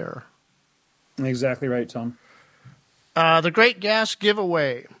people there. Exactly right, Tom. The Great Gas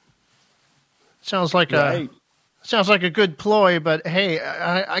Giveaway. Sounds like a good ploy, but hey,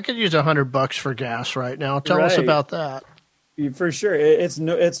 I could use $100 for gas right now. Tell us about that. For sure. It's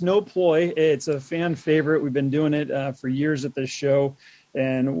no ploy. It's a fan favorite. We've been doing it for years at this show.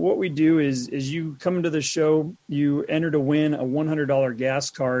 And what we do is you come to the show, you enter to win a $100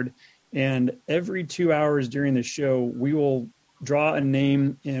 gas card. And every 2 hours during the show, we will draw a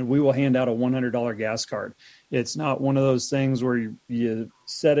name and we will hand out a $100 gas card. It's not one of those things where you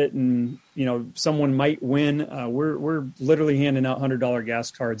set it and, someone might win. We're literally handing out $100 gas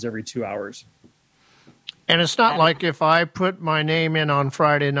cards every 2 hours. And it's not like if I put my name in on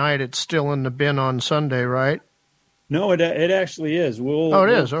Friday night, it's still in the bin on Sunday, right? No, it actually is.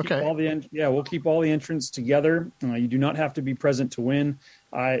 Okay. We'll keep all the entrants together. You do not have to be present to win.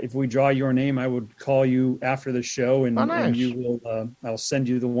 If we draw your name, I would call you after the show, and you will. I'll send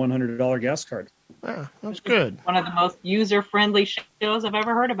you the $100 gas card. Yeah, that's good. One of the most user-friendly shows I've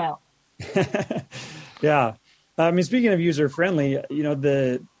ever heard about. Yeah. Speaking of user-friendly,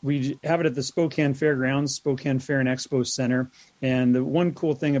 we have it at the Spokane Fairgrounds, Spokane Fair and Expo Center. And the one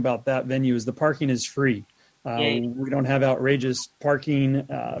cool thing about that venue is the parking is free. We don't have outrageous parking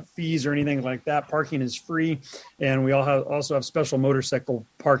fees or anything like that. Parking is free. And we also have special motorcycle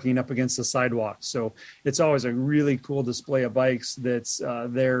parking up against the sidewalk. So it's always a really cool display of bikes that's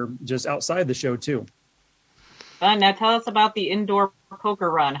there just outside the show, too. Now tell us about the indoor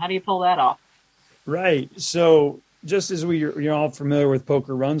poker run. How do you pull that off? Right. So just as you're all familiar with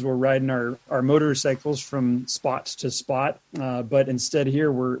poker runs, we're riding our motorcycles from spot to spot. But instead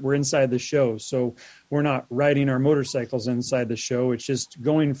here, we're inside the show. So we're not riding our motorcycles inside the show. It's just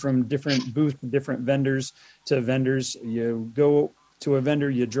going from different booths to different vendors to vendors. You go to a vendor,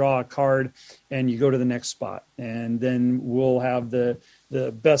 you draw a card, and you go to the next spot. And then we'll have the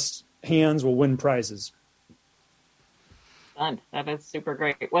best hands will win prizes. That is super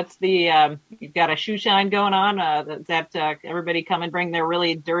great. What's the you've got a shoe shine going on? Is that everybody come and bring their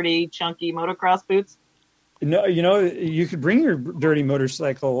really dirty, chunky motocross boots? No, you could bring your dirty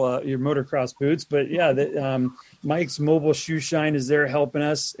motorcycle, your motocross boots, but yeah, Mike's Mobile Shoe Shine is there helping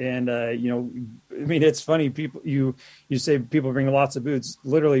us. And, it's funny. People, you say people bring lots of boots.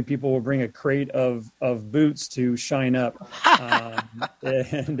 Literally, people will bring a crate of boots to shine up.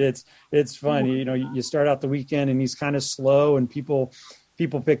 And it's fun. You start out the weekend and he's kind of slow and people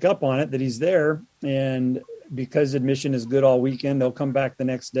pick up on it that he's there. And because admission is good all weekend, they'll come back the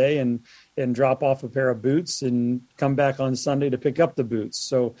next day and drop off a pair of boots and come back on Sunday to pick up the boots.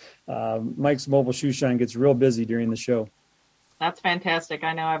 So Mike's Mobile Shoe Shine gets real busy during the show. That's fantastic.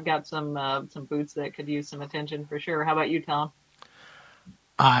 I know I've got some boots that could use some attention for sure. How about you, Tom?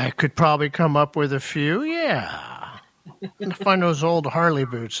 I could probably come up with a few, yeah. I'm going to find those old Harley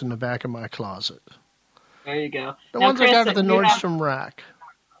boots in the back of my closet. There you go. The now, ones Chris, I got at the Nordstrom rack.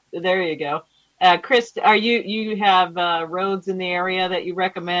 There you go. Chris, you have roads in the area that you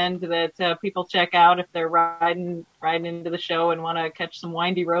recommend that people check out if they're riding into the show and want to catch some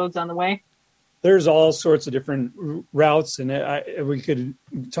windy roads on the way? There's all sorts of different routes, and we could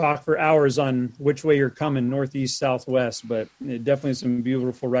talk for hours on which way you're coming, northeast, southwest, but definitely some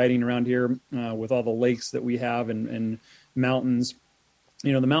beautiful riding around here with all the lakes that we have and mountains.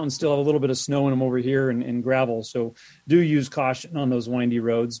 The mountains still have a little bit of snow in them over here and gravel, so do use caution on those windy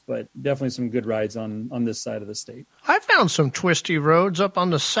roads, but definitely some good rides on this side of the state. I found some twisty roads up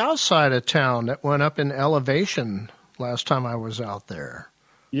on the south side of town that went up in elevation last time I was out there.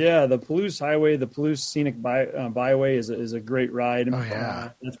 Yeah, the Palouse Highway, the Palouse Scenic Byway is a great ride. Oh, yeah.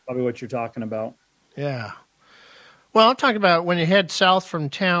 That's probably what you're talking about. Yeah. Well, I'm talking about when you head south from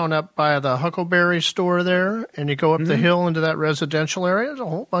town up by the Huckleberry store there, and you go up the hill into that residential area, there's a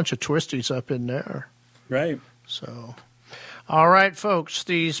whole bunch of twisties up in there. Right. So, all right, folks,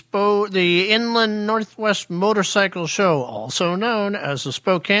 the Inland Northwest Motorcycle Show, also known as the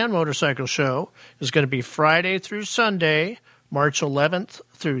Spokane Motorcycle Show, is going to be Friday through Sunday, March 11th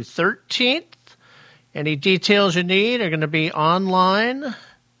through 13th. Any details you need are going to be online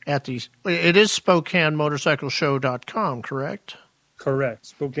at it is SpokaneMotorcycleShow.com, correct?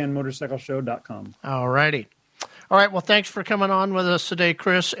 Correct. SpokaneMotorcycleShow.com. All righty. All right, well, thanks for coming on with us today,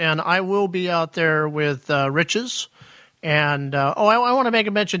 Chris, and I will be out there with Riches. And, I want to make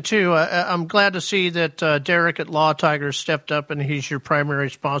a mention, too. I'm glad to see that Derek at Law Tigers stepped up, and he's your primary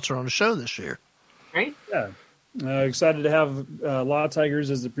sponsor on the show this year. Great. Yeah. Excited to have Law Tigers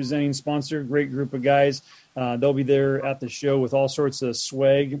as the presenting sponsor. Great group of guys. They'll be there at the show with all sorts of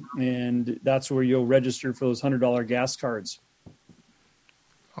swag, and that's where you'll register for those $100 gas cards.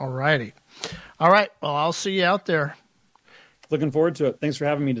 All righty. All right. Well, I'll see you out there. Looking forward to it. Thanks for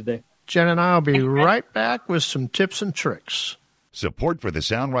having me today. Jen and I will be right back with some tips and tricks. Support for the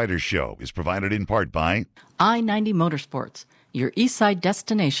Sound Riders Show is provided in part by I-90 Motorsports, your east-side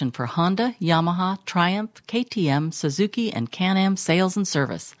destination for Honda, Yamaha, Triumph, KTM, Suzuki, and Can-Am sales and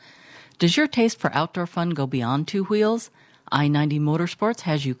service. Does your taste for outdoor fun go beyond two wheels? I-90 Motorsports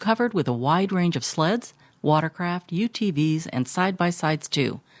has you covered with a wide range of sleds, watercraft, UTVs, and side-by-sides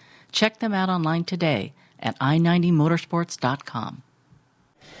too. Check them out online today at i90motorsports.com.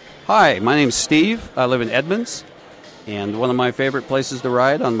 Hi, my name's Steve. I live in Edmonds, and one of my favorite places to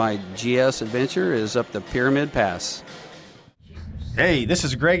ride on my GS adventure is up the Pyramid Pass. Hey, this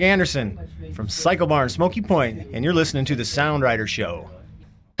is Greg Anderson from Cycle Barn Smoky Point, and you're listening to the Sound Rider Show.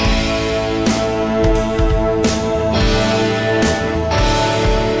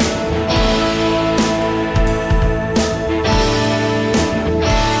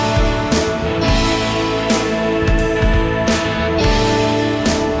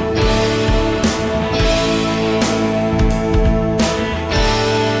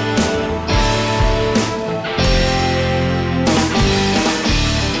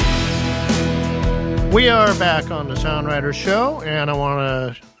 We are back on the Sound Rider Show, and I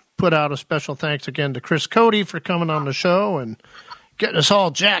want to put out a special thanks again to Chris Cody for coming on the show and getting us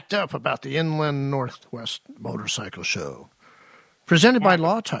all jacked up about the Inland Northwest Motorcycle Show, presented by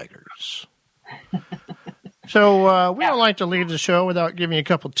Law Tigers. So we don't like to leave the show without giving you a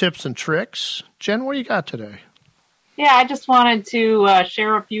couple tips and tricks. Jen, what do you got today? Yeah, I just wanted to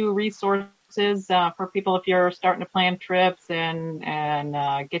share a few resources for people if you're starting to plan trips and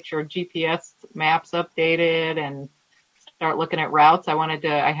get your GPS maps updated and start looking at routes.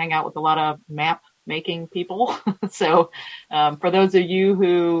 I hang out with a lot of map making people. So for those of you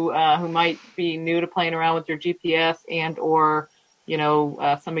who might be new to playing around with your GPS and or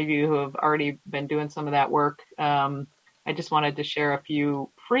some of you who have already been doing some of that work, I just wanted to share a few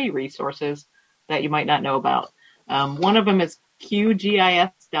free resources that you might not know about. One of them is qgis.org,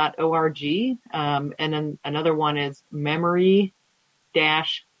 and then another one is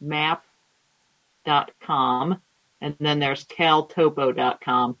memory-map.com, and then there's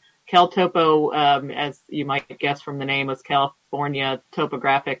caltopo.com. Caltopo, as you might guess from the name, is California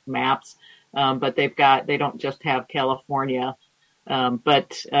Topographic Maps, but they don't just have California.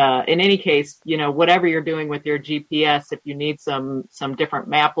 But in any case, whatever you're doing with your GPS, if you need some different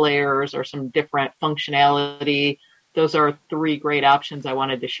map layers or some different functionality, those are three great options I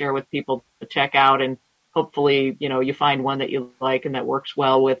wanted to share with people to check out. And hopefully, you find one that you like and that works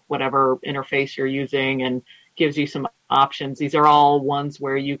well with whatever interface you're using and gives you some options. These are all ones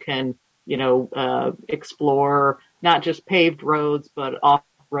where you can, explore not just paved roads, but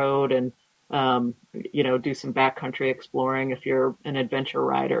off-road and, do some backcountry exploring if you're an adventure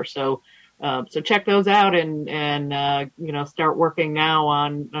rider. So check those out and start working now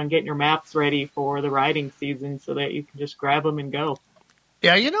on getting your maps ready for the riding season so that you can just grab them and go.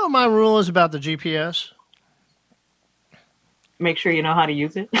 Yeah, my rule is about the GPS. Make sure you know how to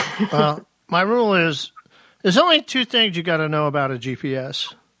use it. Well, my rule is there's only two things you got to know about a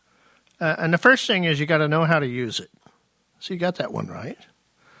GPS. And the first thing is you got to know how to use it. So you got that one right.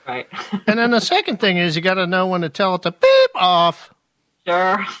 Right. And then the second thing is you got to know when to tell it to beep off.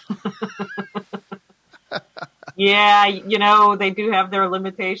 Sure. Yeah, they do have their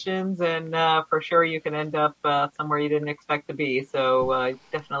limitations, and for sure you can end up somewhere you didn't expect to be. So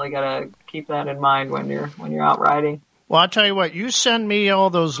definitely got to keep that in mind when you're out riding. Well, I'll tell you what, you send me all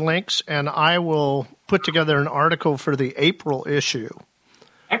those links, and I will put together an article for the April issue.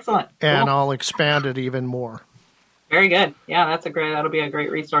 Excellent. And Cool. I'll expand it even more. Very good. Yeah, that'll be a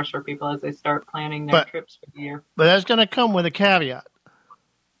great resource for people as they start planning their trips for the year. But that's going to come with a caveat.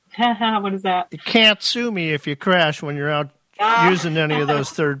 What is that? You can't sue me if you crash when you're out using any of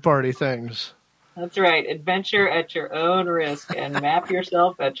those third-party things. That's right. Adventure at your own risk and map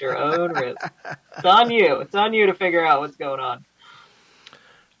yourself at your own risk. It's on you. It's on you to figure out what's going on.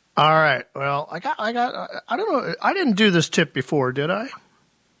 All right. Well, I don't know. I didn't do this tip before, did I?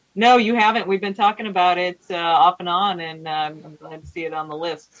 No, you haven't. We've been talking about it off and on, and I'm glad to see it on the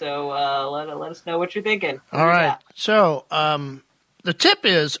list. So let us know what you're thinking. All right. So the tip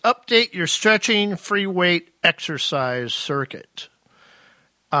is update your stretching free weight exercise circuit.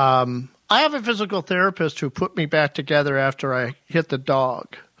 I have a physical therapist who put me back together after I hit the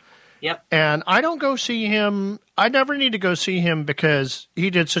dog. Yep. And I don't go see him. I never need to go see him because he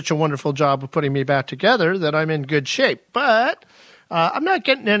did such a wonderful job of putting me back together that I'm in good shape. But I'm not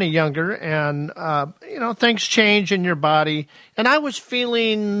getting any younger, and, things change in your body. And I was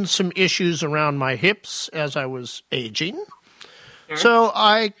feeling some issues around my hips as I was aging. Sure. So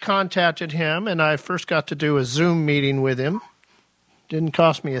I contacted him, and I first got to do a Zoom meeting with him. Didn't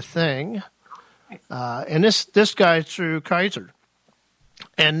cost me a thing. And this guy through Kaiser.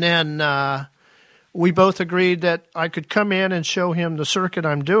 And then we both agreed that I could come in and show him the circuit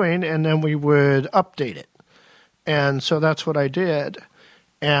I'm doing, and then we would update it. And so that's what I did.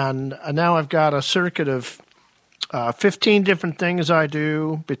 And now I've got a circuit of 15 different things I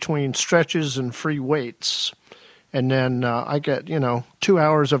do between stretches and free weights. And then I get, 2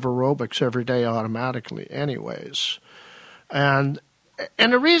 hours of aerobics every day automatically anyways. And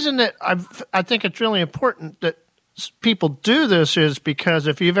the reason that I think it's really important that people do this is because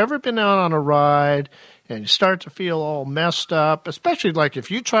if you've ever been out on a ride and you start to feel all messed up, especially like if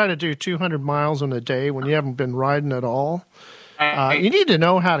you try to do 200 miles in a day when you haven't been riding at all, you need to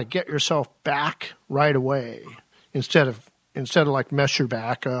know how to get yourself back right away instead of like mess your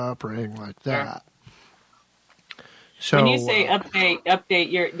back up or anything like that. So, when you say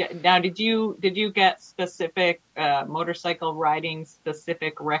update your now, did you get specific motorcycle riding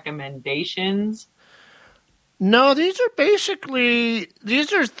specific recommendations? No, these are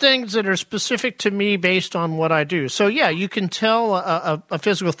things that are specific to me based on what I do. So yeah, you can tell a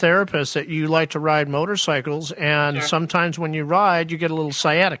physical therapist that you like to ride motorcycles, and sure. Sometimes when you ride, you get a little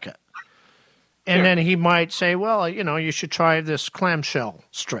sciatica. And sure. Then he might say, well, you should try this clamshell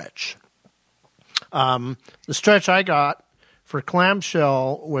stretch. The stretch I got for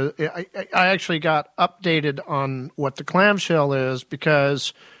clamshell was I actually got updated on what the clamshell is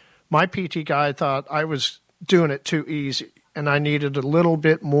because my PT guy thought I was doing it too easy, and I needed a little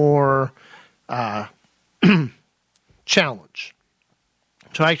bit more challenge.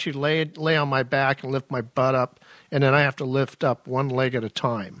 So I actually lay on my back and lift my butt up, and then I have to lift up one leg at a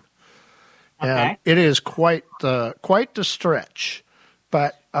time. Okay. And it is quite the stretch,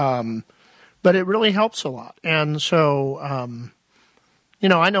 but it really helps a lot. And so, I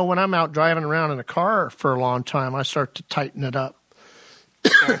know when I'm out driving around in a car for a long time, I start to tighten it up.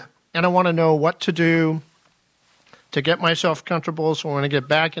 And I want to know what to do to get myself comfortable. So when I get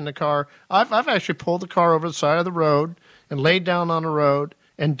back in the car, I've actually pulled the car over the side of the road and laid down on the road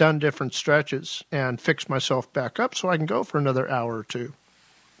and done different stretches and fixed myself back up so I can go for another hour or two.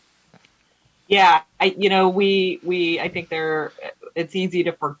 Yeah, I think it's easy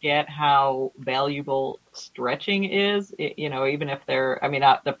to forget how valuable stretching is. Even if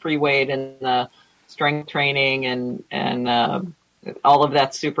the free weight and the strength training and all of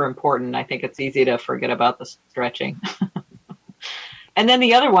that's super important. I think it's easy to forget about the stretching. And then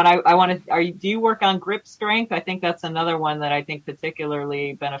the other one, do you work on grip strength? I think that's another one that I think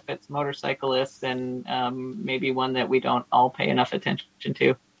particularly benefits motorcyclists and maybe one that we don't all pay enough attention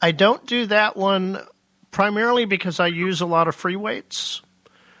to. I don't do that one primarily because I use a lot of free weights.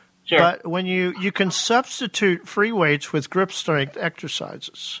 Sure. But when you can substitute free weights with grip strength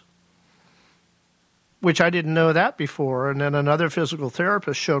exercises, which I didn't know that before, and then another physical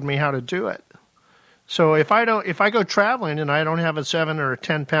therapist showed me how to do it. So if I go traveling and I don't have a 7 or a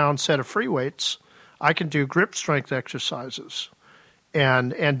 10 pound set of free weights, I can do grip strength exercises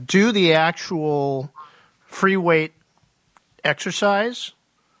and do the actual free weight exercise.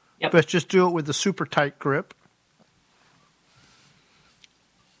 Yep. But just do it with the super tight grip.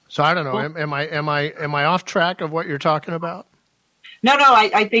 So I don't know. Cool. Am I off track of what you're talking about? No.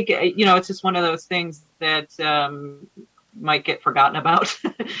 I think it's just one of those things that might get forgotten about,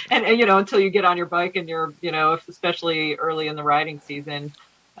 and until you get on your bike and you're especially early in the riding season,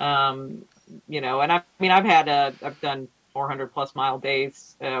 and I've done 400 plus mile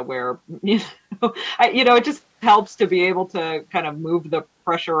days where it just helps to be able to kind of move the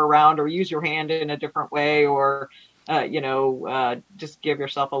pressure around or use your hand in a different way, or just give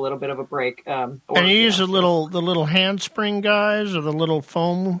yourself a little bit of a break. And you use the little handspring guys or the little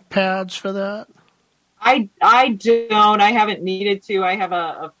foam pads for that? I don't. I haven't needed to. I have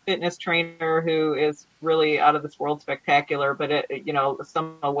a fitness trainer who is really out of this world spectacular, but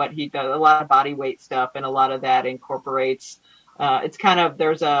some of what he does, a lot of body weight stuff, and a lot of that incorporates. It's kind of,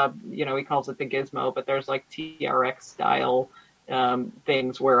 there's he calls it the gizmo, but there's like TRX style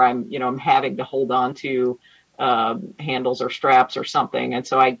things where I'm having to hold on to handles or straps or something, and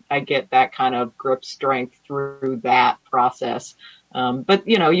so I get that kind of grip strength through that process. But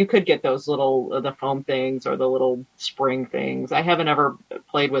you could get those the foam things or the little spring things. I haven't ever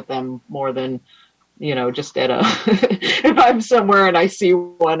played with them more than, just at if I'm somewhere and I see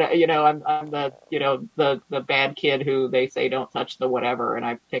one, I'm the bad kid who they say don't touch the whatever, and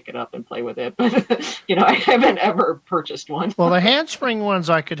I pick it up and play with it. But, I haven't ever purchased one. Well, the handspring ones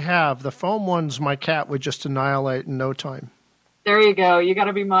I could have. The foam ones my cat would just annihilate in no time. There you go. You got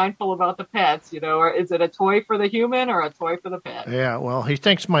to be mindful about the pets, or is it a toy for the human or a toy for the pet? Yeah, well, he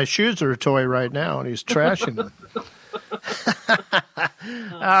thinks my shoes are a toy right now, and he's trashing them.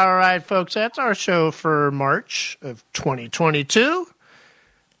 All right, folks, that's our show for March of 2022,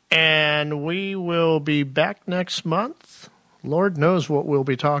 and we will be back next month. Lord knows what we'll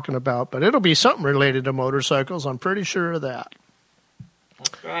be talking about, but it'll be something related to motorcycles. I'm pretty sure of that.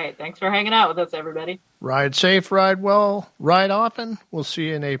 That's right. Thanks for hanging out with us, everybody. Ride safe, ride well, ride often. We'll see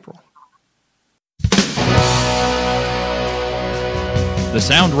you in April. The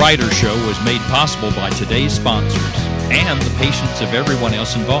Sound Rider Show was made possible by today's sponsors and the patience of everyone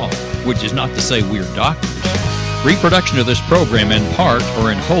else involved, which is not to say we're doctors. Reproduction of this program in part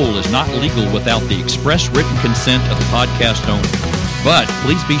or in whole is not legal without the express written consent of the podcast owner. But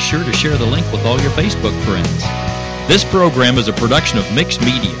please be sure to share the link with all your Facebook friends. This program is a production of Mixed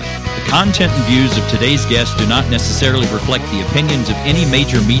Media. The content and views of today's guests do not necessarily reflect the opinions of any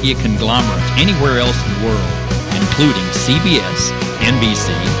major media conglomerate anywhere else in the world, including CBS,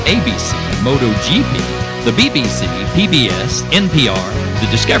 NBC, ABC, MotoGP, the BBC, PBS, NPR,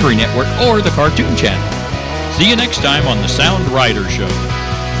 the Discovery Network, or the Cartoon Channel. See you next time on The Sound Rider Show.